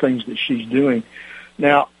lady and the things that she's doing.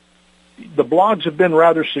 Now, the blogs have been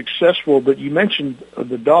rather successful, but you mentioned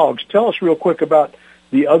the dogs. Tell us real quick about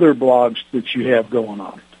the other blogs that you have going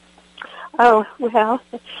on. Oh, well,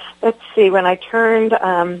 let's see. When I turned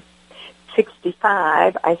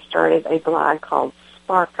 65, I started a blog called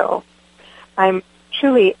Sparkle. I'm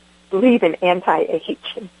truly believe in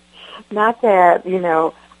anti-aging. Not that,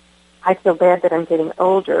 I feel bad that I'm getting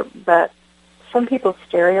older, but some people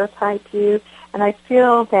stereotype you, and I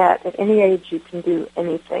feel that at any age you can do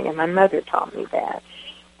anything, and my mother taught me that.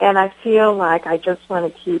 And I feel like I just want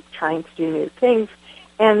to keep trying to do new things,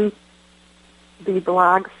 and the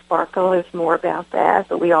blog Sparkle is more about that,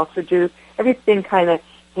 but we also do everything kind of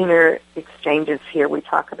inner exchanges here. We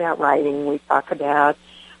talk about writing. We talk about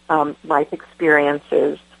life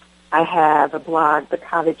experiences. I have a blog, The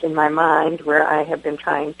Cottage in My Mind, where I have been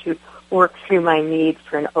trying to work through my need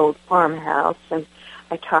for an old farmhouse, and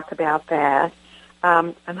I talk about that.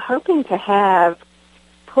 I'm hoping to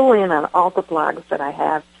pull in on all the blogs that I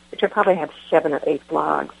have, which I probably have 7 or 8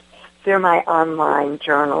 blogs. They're my online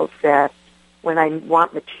journals that when I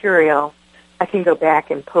want material, I can go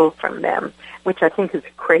back and pull from them, which I think is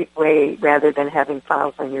a great way rather than having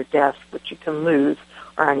files on your desk, which you can lose,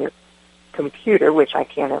 or on your computer, which I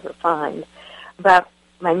can't ever find. But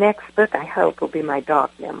my next book, I hope, will be my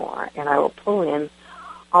dog memoir, and I will pull in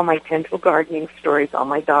all my gentle gardening stories, all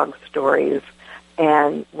my dog stories,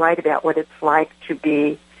 and write about what it's like to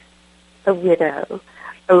be a widow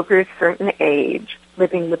over a certain age,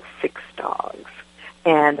 living with 6 dogs.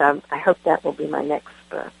 And I hope that will be my next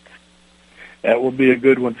book. That will be a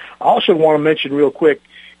good one. I also want to mention real quick,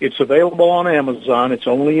 it's available on Amazon. It's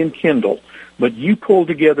only in Kindle. But you pulled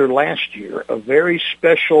together last year a very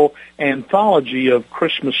special anthology of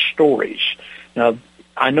Christmas stories. Now,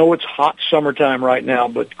 I know it's hot summertime right now,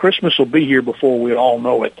 but Christmas will be here before we all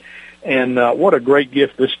know it. And what a great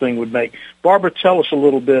gift this thing would make. Barbara, tell us a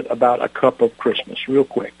little bit about A Cup of Christmas, real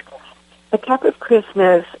quick. A Cup of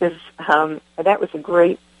Christmas is, I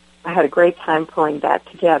had a great time pulling that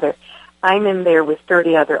together. I'm in there with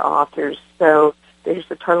 30 other authors, so there's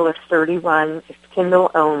a total of 31. It's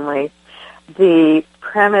Kindle only. The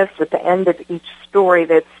premise at the end of each story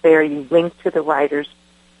that's there, you link to the writer's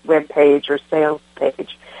webpage or sales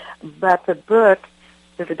page. But the book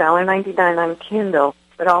is $1.99 on Kindle,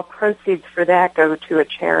 but all proceeds for that go to a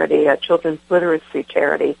charity, a children's literacy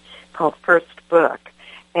charity called First Book.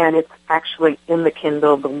 And it's actually in the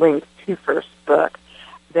Kindle, the link to First Book,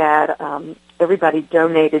 that everybody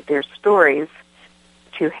donated their stories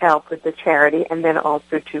to help with the charity and then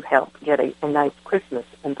also to help get a nice Christmas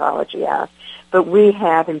anthology out. But we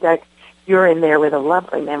have, and Doug, you're in there with a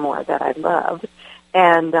lovely memoir that I loved.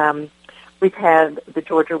 And we've had the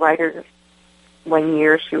Georgia writer one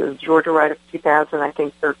year. She was Georgia writer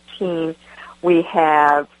 2013. We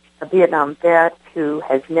have a Vietnam vet who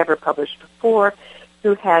has never published before,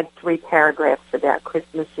 who had 3 paragraphs about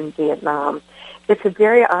Christmas in Vietnam. It's a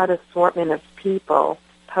very odd assortment of people,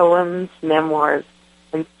 poems, memoirs,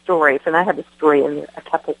 and stories. And I have a story in A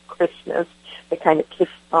Cup of Christmas that kind of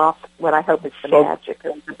kicks off what I hope is the magic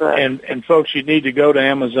of the book. And folks, you need to go to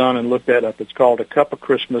Amazon and look that up. It's called A Cup of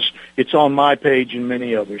Christmas. It's on my page and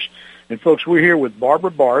many others. And folks, we're here with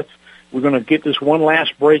Barbara Barth. We're going to get this one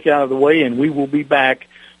last break out of the way, and we will be back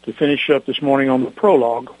to finish up this morning on the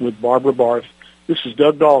prologue with Barbara Barth. This is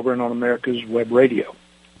Doug Dahlgren on America's Web Radio.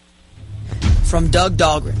 From Doug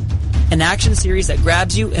Dahlgren, an action series that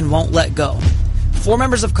grabs you and won't let go. 4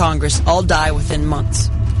 members of Congress all die within months.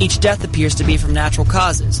 Each death appears to be from natural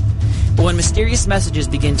causes. But when mysterious messages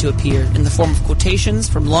begin to appear in the form of quotations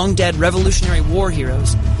from long-dead Revolutionary War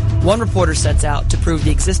heroes, one reporter sets out to prove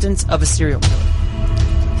the existence of a serial killer.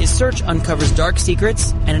 His search uncovers dark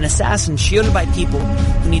secrets and an assassin shielded by people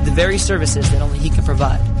who need the very services that only he can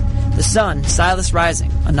provide. The Sun, Silas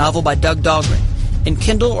Rising, a novel by Doug Dahlgren, in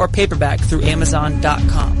Kindle or paperback through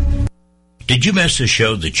Amazon.com. Did you miss a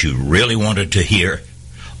show that you really wanted to hear?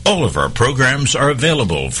 All of our programs are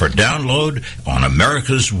available for download on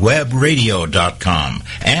americaswebradio.com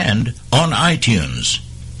and on iTunes.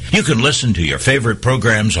 You can listen to your favorite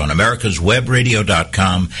programs on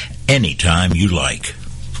americaswebradio.com anytime you like.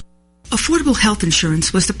 Affordable health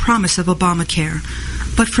insurance was the promise of Obamacare,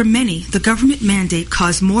 But for many, the government mandate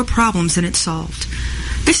caused more problems than it solved.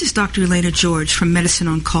 This is Dr. Elena George from Medicine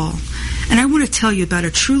on Call, and I want to tell you about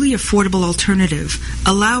a truly affordable alternative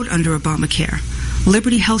allowed under Obamacare,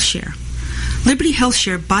 Liberty HealthShare. Liberty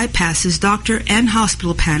HealthShare bypasses doctor and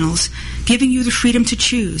hospital panels, giving you the freedom to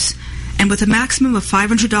choose. And with a maximum of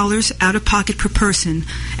 $500 out-of-pocket per person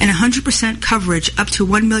and 100% coverage up to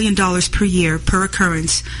 $1 million per year per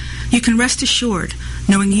occurrence, you can rest assured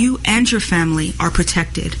knowing you and your family are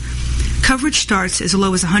protected. Coverage starts as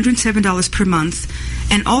low as $107 per month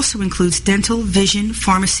and also includes dental, vision,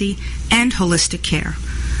 pharmacy, and holistic care.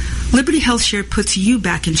 Liberty HealthShare puts you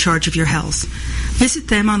back in charge of your health. Visit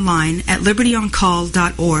them online at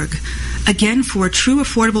libertyoncall.org. Again, for a true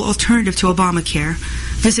affordable alternative to Obamacare,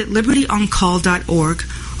 visit libertyoncall.org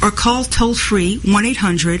or call toll-free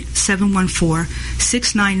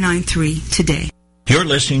 1-800-714-6993 today. You're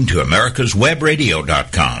listening to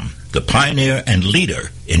americaswebradio.com, the pioneer and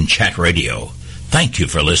leader in chat radio. Thank you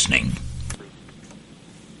for listening.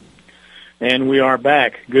 And we are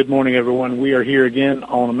back. Good morning, everyone. We are here again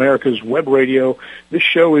on America's Web Radio. This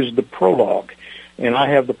show is The Prologue, and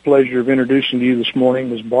I have the pleasure of introducing to you this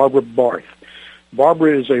morning Ms. Barbara Barth.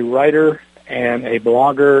 Barbara is a writer and a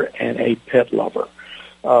blogger and a pet lover.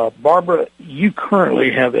 Barbara, you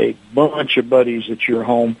currently have a bunch of buddies at your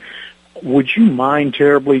home. Would you mind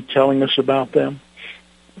terribly telling us about them?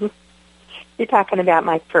 You're talking about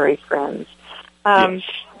my furry friends. Yes.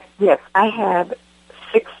 Yes, I have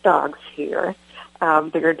 6 dogs here.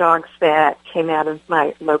 They're dogs that came out of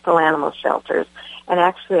my local animal shelters. And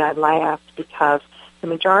actually I laughed because the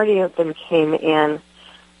majority of them came in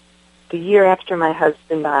the year after my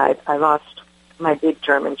husband died. I lost my big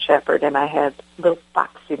German Shepherd, and I had little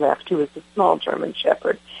Foxy left, who was a small German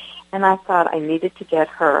Shepherd. And I thought I needed to get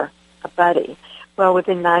her a buddy. Well,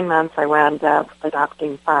 within 9 months, I wound up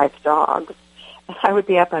adopting 5 dogs. And I would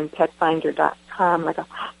be up on petfinder.com, and I go,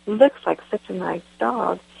 looks like such a nice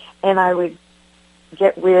dog. And I would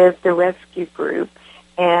get with the rescue group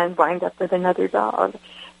and wind up with another dog.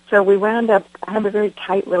 So we wound up, I have a very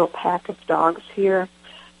tight little pack of dogs here.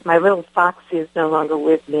 My little Foxy is no longer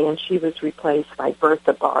with me, and she was replaced by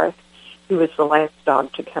Barbara Barth, who was the last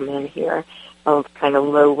dog to come in here, a kind of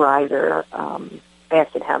low rider,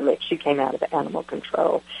 basset hound mix. She came out of animal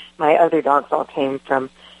control. My other dogs all came from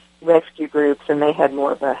rescue groups, and they had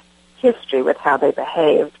more of a history with how they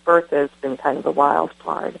behaved. Bertha's been kind of a wild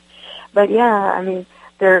card. But yeah, I mean,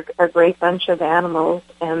 they're a great bunch of animals,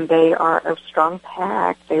 and they are a strong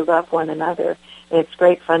pack. They love one another, and it's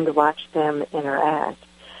great fun to watch them interact.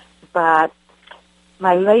 But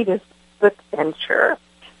my latest book venture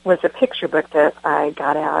was a picture book that I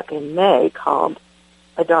got out in May called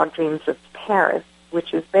A Dog Dreams of Paris,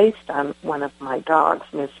 which is based on one of my dogs,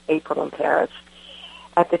 Miss April in Paris.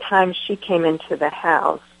 At the time she came into the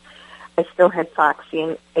house, I still had Foxy,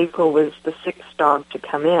 and April was the 6th dog to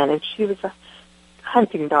come in, and she was a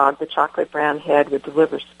hunting dog, the chocolate brown head with the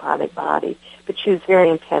liver-spotted body, but she was very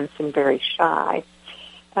intense and very shy.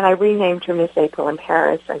 And I renamed her Miss April in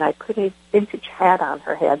Paris, and I put a vintage hat on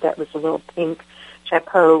her head that was a little pink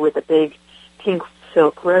chapeau with a big pink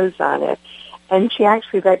silk rose on it. And she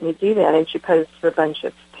actually let me do that, and she posed for a bunch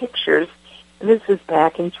of pictures. And this was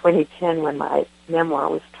back in 2010 when my memoir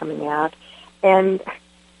was coming out. And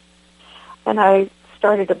I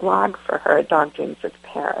started a blog for her, Dog Dreams of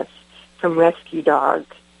Paris, from rescue dog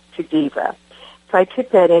to diva. So I took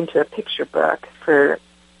that into a picture book for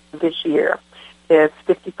this year. It's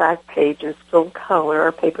 55 pages, full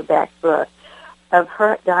color, paperback book of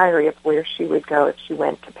her diary of where she would go if she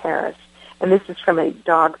went to Paris. And this is from a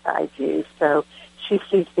dog's eye view, so she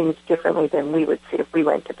sees things differently than we would see if we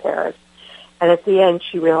went to Paris. And at the end,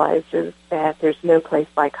 she realizes that there's no place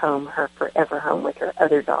like home, her forever home with her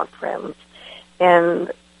other dog friends.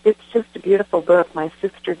 And it's just a beautiful book. My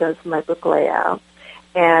sister does my book layout,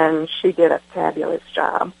 and she did a fabulous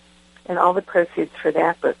job. And all the proceeds for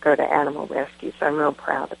that book go to animal rescue, so I'm real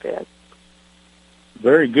proud of it.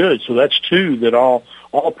 Very good. So that's 2 that all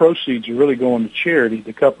proceeds are really going to charity.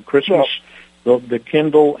 The Cup of Christmas, yes, the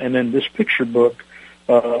Kindle, and then this picture book,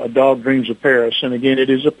 A Dog Dreams of Paris. And again, it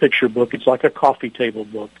is a picture book. It's like a coffee table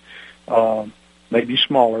book. Maybe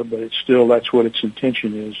smaller, but it's still, that's what its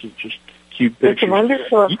intention is. It's just cute pictures. It's a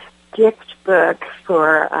wonderful gift book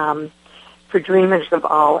for dreamers of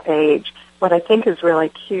all age. What I think is really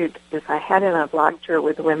cute is I had it on a blog tour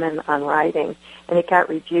with women on writing, and it got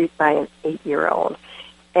reviewed by an 8-year-old.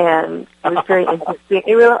 And it was very interesting.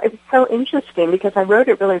 It was so interesting because I wrote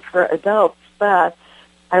it really for adults, but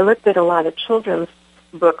I looked at a lot of children's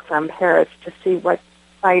books on Paris to see what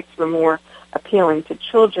sites were more appealing to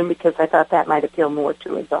children because I thought that might appeal more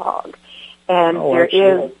to a dog. And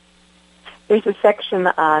there's a section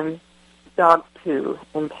on dog poo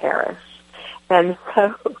in Paris. And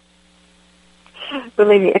so,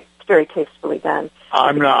 believe me, it's very tastefully done.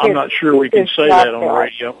 I'm not sure we can say that on the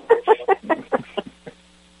radio.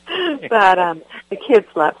 But the kids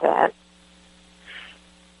love that.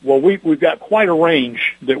 Well, we've got quite a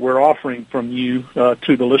range that we're offering from you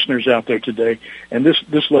to the listeners out there today. And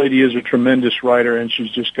this lady is a tremendous writer, and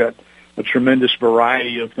she's just got a tremendous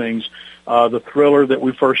variety of things. The thriller that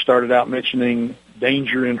we first started out mentioning,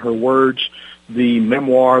 Danger in Her Words, the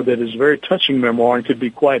memoir that is a very touching memoir and could be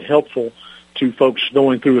quite helpful to folks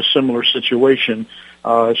going through a similar situation.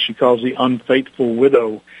 She calls The Unfaithful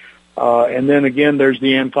Widow. And then again, there's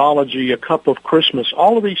the anthology, A Cup of Christmas.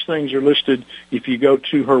 All of these things are listed if you go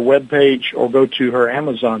to her webpage or go to her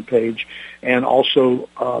Amazon page, and also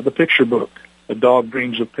the picture book, A Dog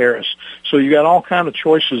Dreams of Paris. So you got all kind of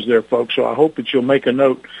choices there, folks. So I hope that you'll make a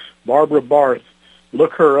note. Barbara Barth,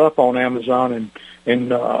 look her up on Amazon and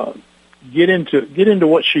get into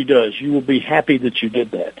what she does. You will be happy that you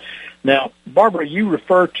did that. Now, Barbara, you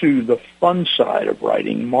refer to the fun side of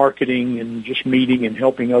writing, marketing, and just meeting and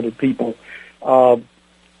helping other people.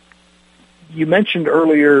 You mentioned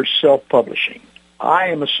earlier self-publishing. I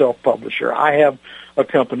am a self-publisher. I have a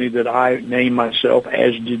company that I name myself,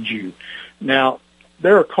 as did you. Now,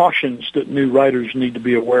 there are cautions that new writers need to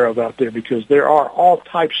be aware of out there, because there are all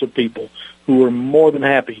types of people who are more than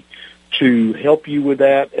happy to help you with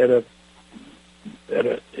that at a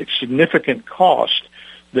significant cost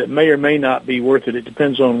that may or may not be worth it. It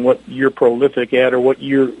depends on what you're prolific at or what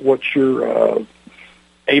you're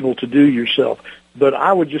able to do yourself. But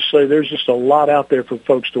I would just say there's just a lot out there for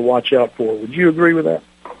folks to watch out for. Would you agree with that?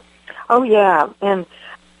 Oh, yeah. And,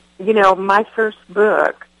 my first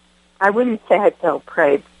book, I wouldn't say I fell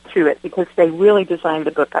prey to it because they really designed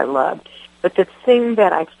the book I loved. But the thing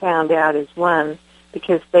that I found out is, one,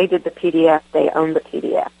 because they did the PDF, they own the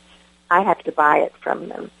PDF. I have to buy it from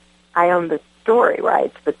them. I own the story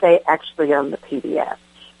rights, but they actually own the PDF.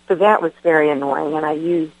 So that was very annoying, and I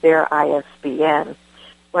used their ISBN.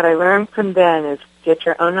 What I learned from them is get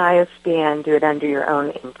your own ISBN, do it under your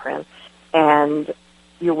own imprint, and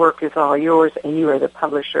your work is all yours, and you are the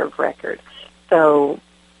publisher of record. So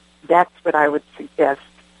that's what I would suggest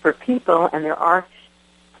for people, and there are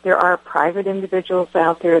private individuals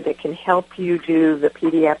out there that can help you do the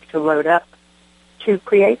PDF to load up to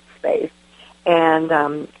CreateSpace. And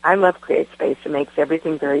I love CreateSpace. It makes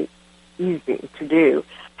everything very easy to do.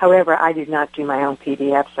 However, I do not do my own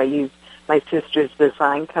PDFs. I use my sister's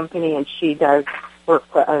design company, and she does work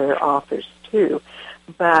for other authors too.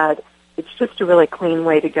 But it's just a really clean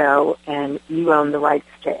way to go, and you own the rights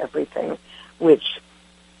to everything, which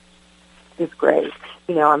is great.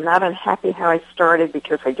 I'm not unhappy how I started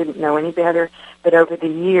because I didn't know any better, but over the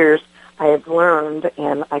years I have learned,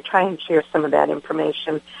 and I try and share some of that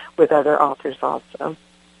information with other authors also.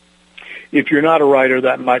 If you're not a writer,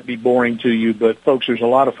 that might be boring to you, but folks, there's a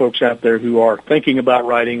lot of folks out there who are thinking about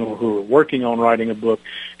writing or who are working on writing a book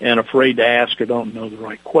and afraid to ask or don't know the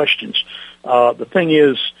right questions. The thing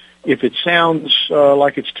is, if it sounds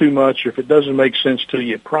like it's too much, or if it doesn't make sense to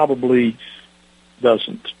you, it probably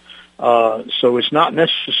doesn't. So it's not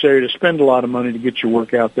necessary to spend a lot of money to get your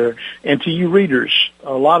work out there. And to you readers,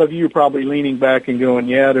 a lot of you are probably leaning back and going,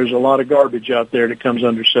 yeah, there's a lot of garbage out there that comes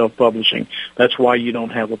under self-publishing. That's why you don't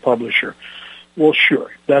have a publisher. Well, sure,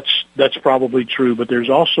 that's probably true, but there's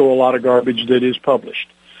also a lot of garbage that is published.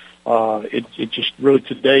 It just really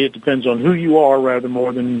today it depends on who you are rather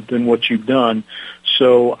more than what you've done.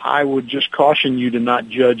 So I would just caution you to not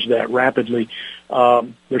judge that rapidly.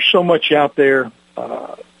 There's so much out there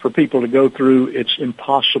for people to go through. It's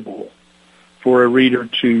impossible for a reader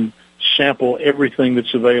to sample everything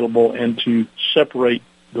that's available and to separate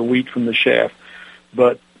the wheat from the chaff.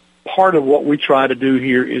 But part of what we try to do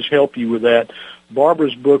here is help you with that.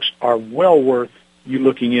 Barbara's books are well worth you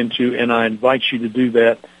looking into, and I invite you to do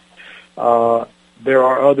that. There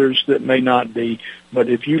are others that may not be, but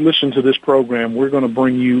if you listen to this program, we're going to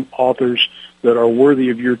bring you authors that are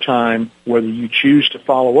worthy of your time. Whether you choose to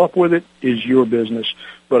follow up with it is your business,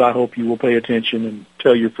 but I hope you will pay attention and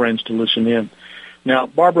tell your friends to listen in. Now,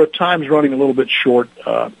 Barbara, time's running a little bit short.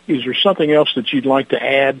 Is there something else that you'd like to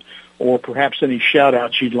add, or perhaps any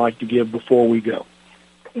shout-outs you'd like to give before we go?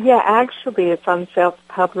 Yeah, actually, it's on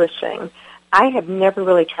self-publishing. I have never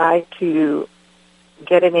really tried to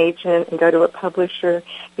get an agent and go to a publisher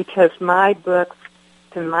because my books,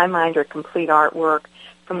 in my mind, are complete artwork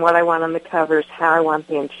from what I want on the covers, how I want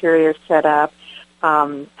the interior set up,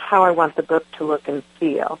 how I want the book to look and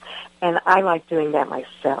feel. And I like doing that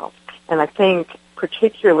myself. And I think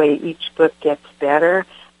particularly each book gets better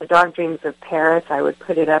The Dog Dreams of Paris, I would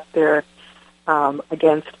put it up there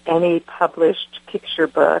against any published picture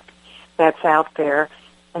book that's out there,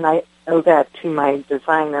 and I owe that to my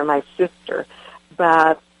designer, my sister.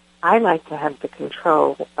 But I like to have the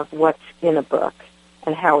control of what's in a book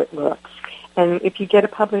and how it looks. And if you get a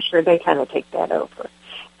publisher, they kind of take that over.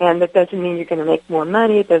 And that doesn't mean you're going to make more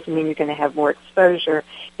money. It doesn't mean you're going to have more exposure.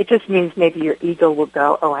 It just means maybe your ego will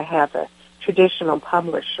go, oh, I have a traditional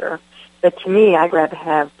publisher. But to me, I'd rather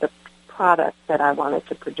have the product that I wanted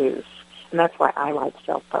to produce. And that's why I like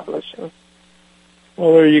self-publishing.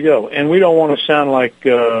 Well, there you go. And we don't want to sound like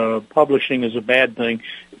publishing is a bad thing.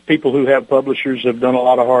 People who have publishers have done a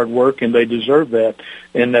lot of hard work, and they deserve that,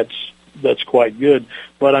 and that's quite good.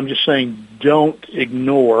 But I'm just saying, don't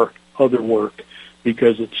ignore other work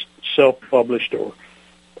because it's self-published or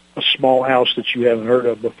a small house that you haven't heard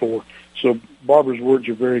of before. So Barbara's words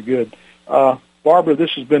are very good. Barbara, this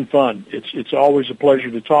has been fun. It's always a pleasure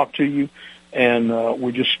to talk to you, and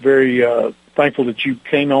we're just very thankful that you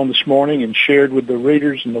came on this morning and shared with the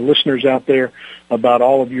readers and the listeners out there about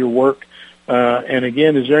all of your work. And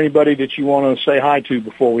again, is there anybody that you want to say hi to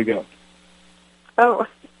before we go? Oh,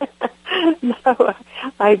 no.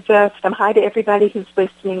 I'm hi to everybody who's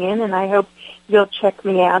listening in, and I hope you'll check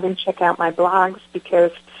me out and check out my blogs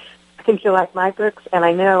because I think you'll like my books, and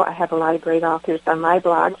I know I have a lot of great authors on my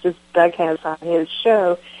blogs, as Doug has on his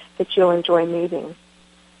show, that you'll enjoy meeting.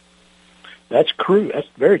 That's true. That's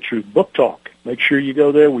very true. Book Talk. Make sure you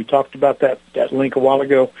go there. We talked about that link a while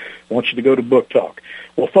ago. I want you to go to Book Talk.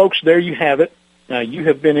 Well, folks, there you have it. Now, you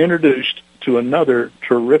have been introduced to another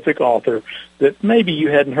terrific author that maybe you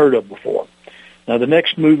hadn't heard of before. Now, the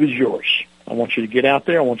next move is yours. I want you to get out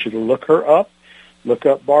there. I want you to look her up. Look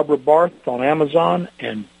up Barbara Barth on Amazon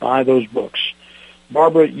and buy those books.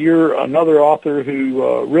 Barbara, you're another author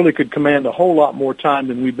who really could command a whole lot more time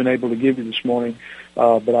than we've been able to give you this morning.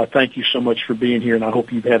 But I thank you so much for being here, and I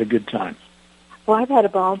hope you've had a good time. Well, I've had a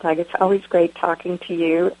ball, Doug. It's always great talking to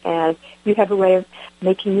you, and you have a way of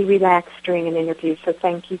making me relax during an interview, so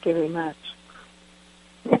thank you very much.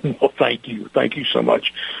 Well, thank you. Thank you so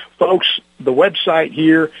much. Folks, the website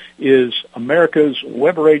here is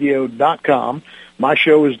americaswebradio.com. My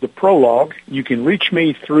show is The Prologue. You can reach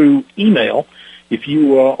me through email if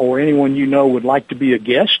you or anyone you know would like to be a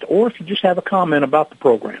guest, or if you just have a comment about the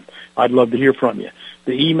program. I'd love to hear from you.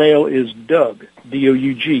 The email is Doug,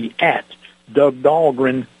 D-O-U-G, at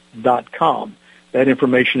DougDahlgren.com. That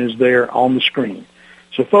information is there on the screen.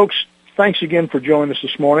 So, folks, thanks again for joining us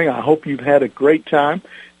this morning. I hope you've had a great time,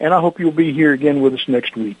 and I hope you'll be here again with us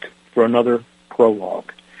next week for another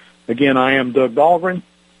Prologue. Again, I am Doug Dahlgren,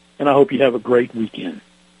 and I hope you have a great weekend.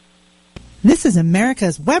 This is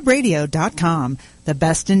AmericasWebRadio.com, the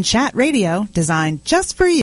best in chat radio designed just for you.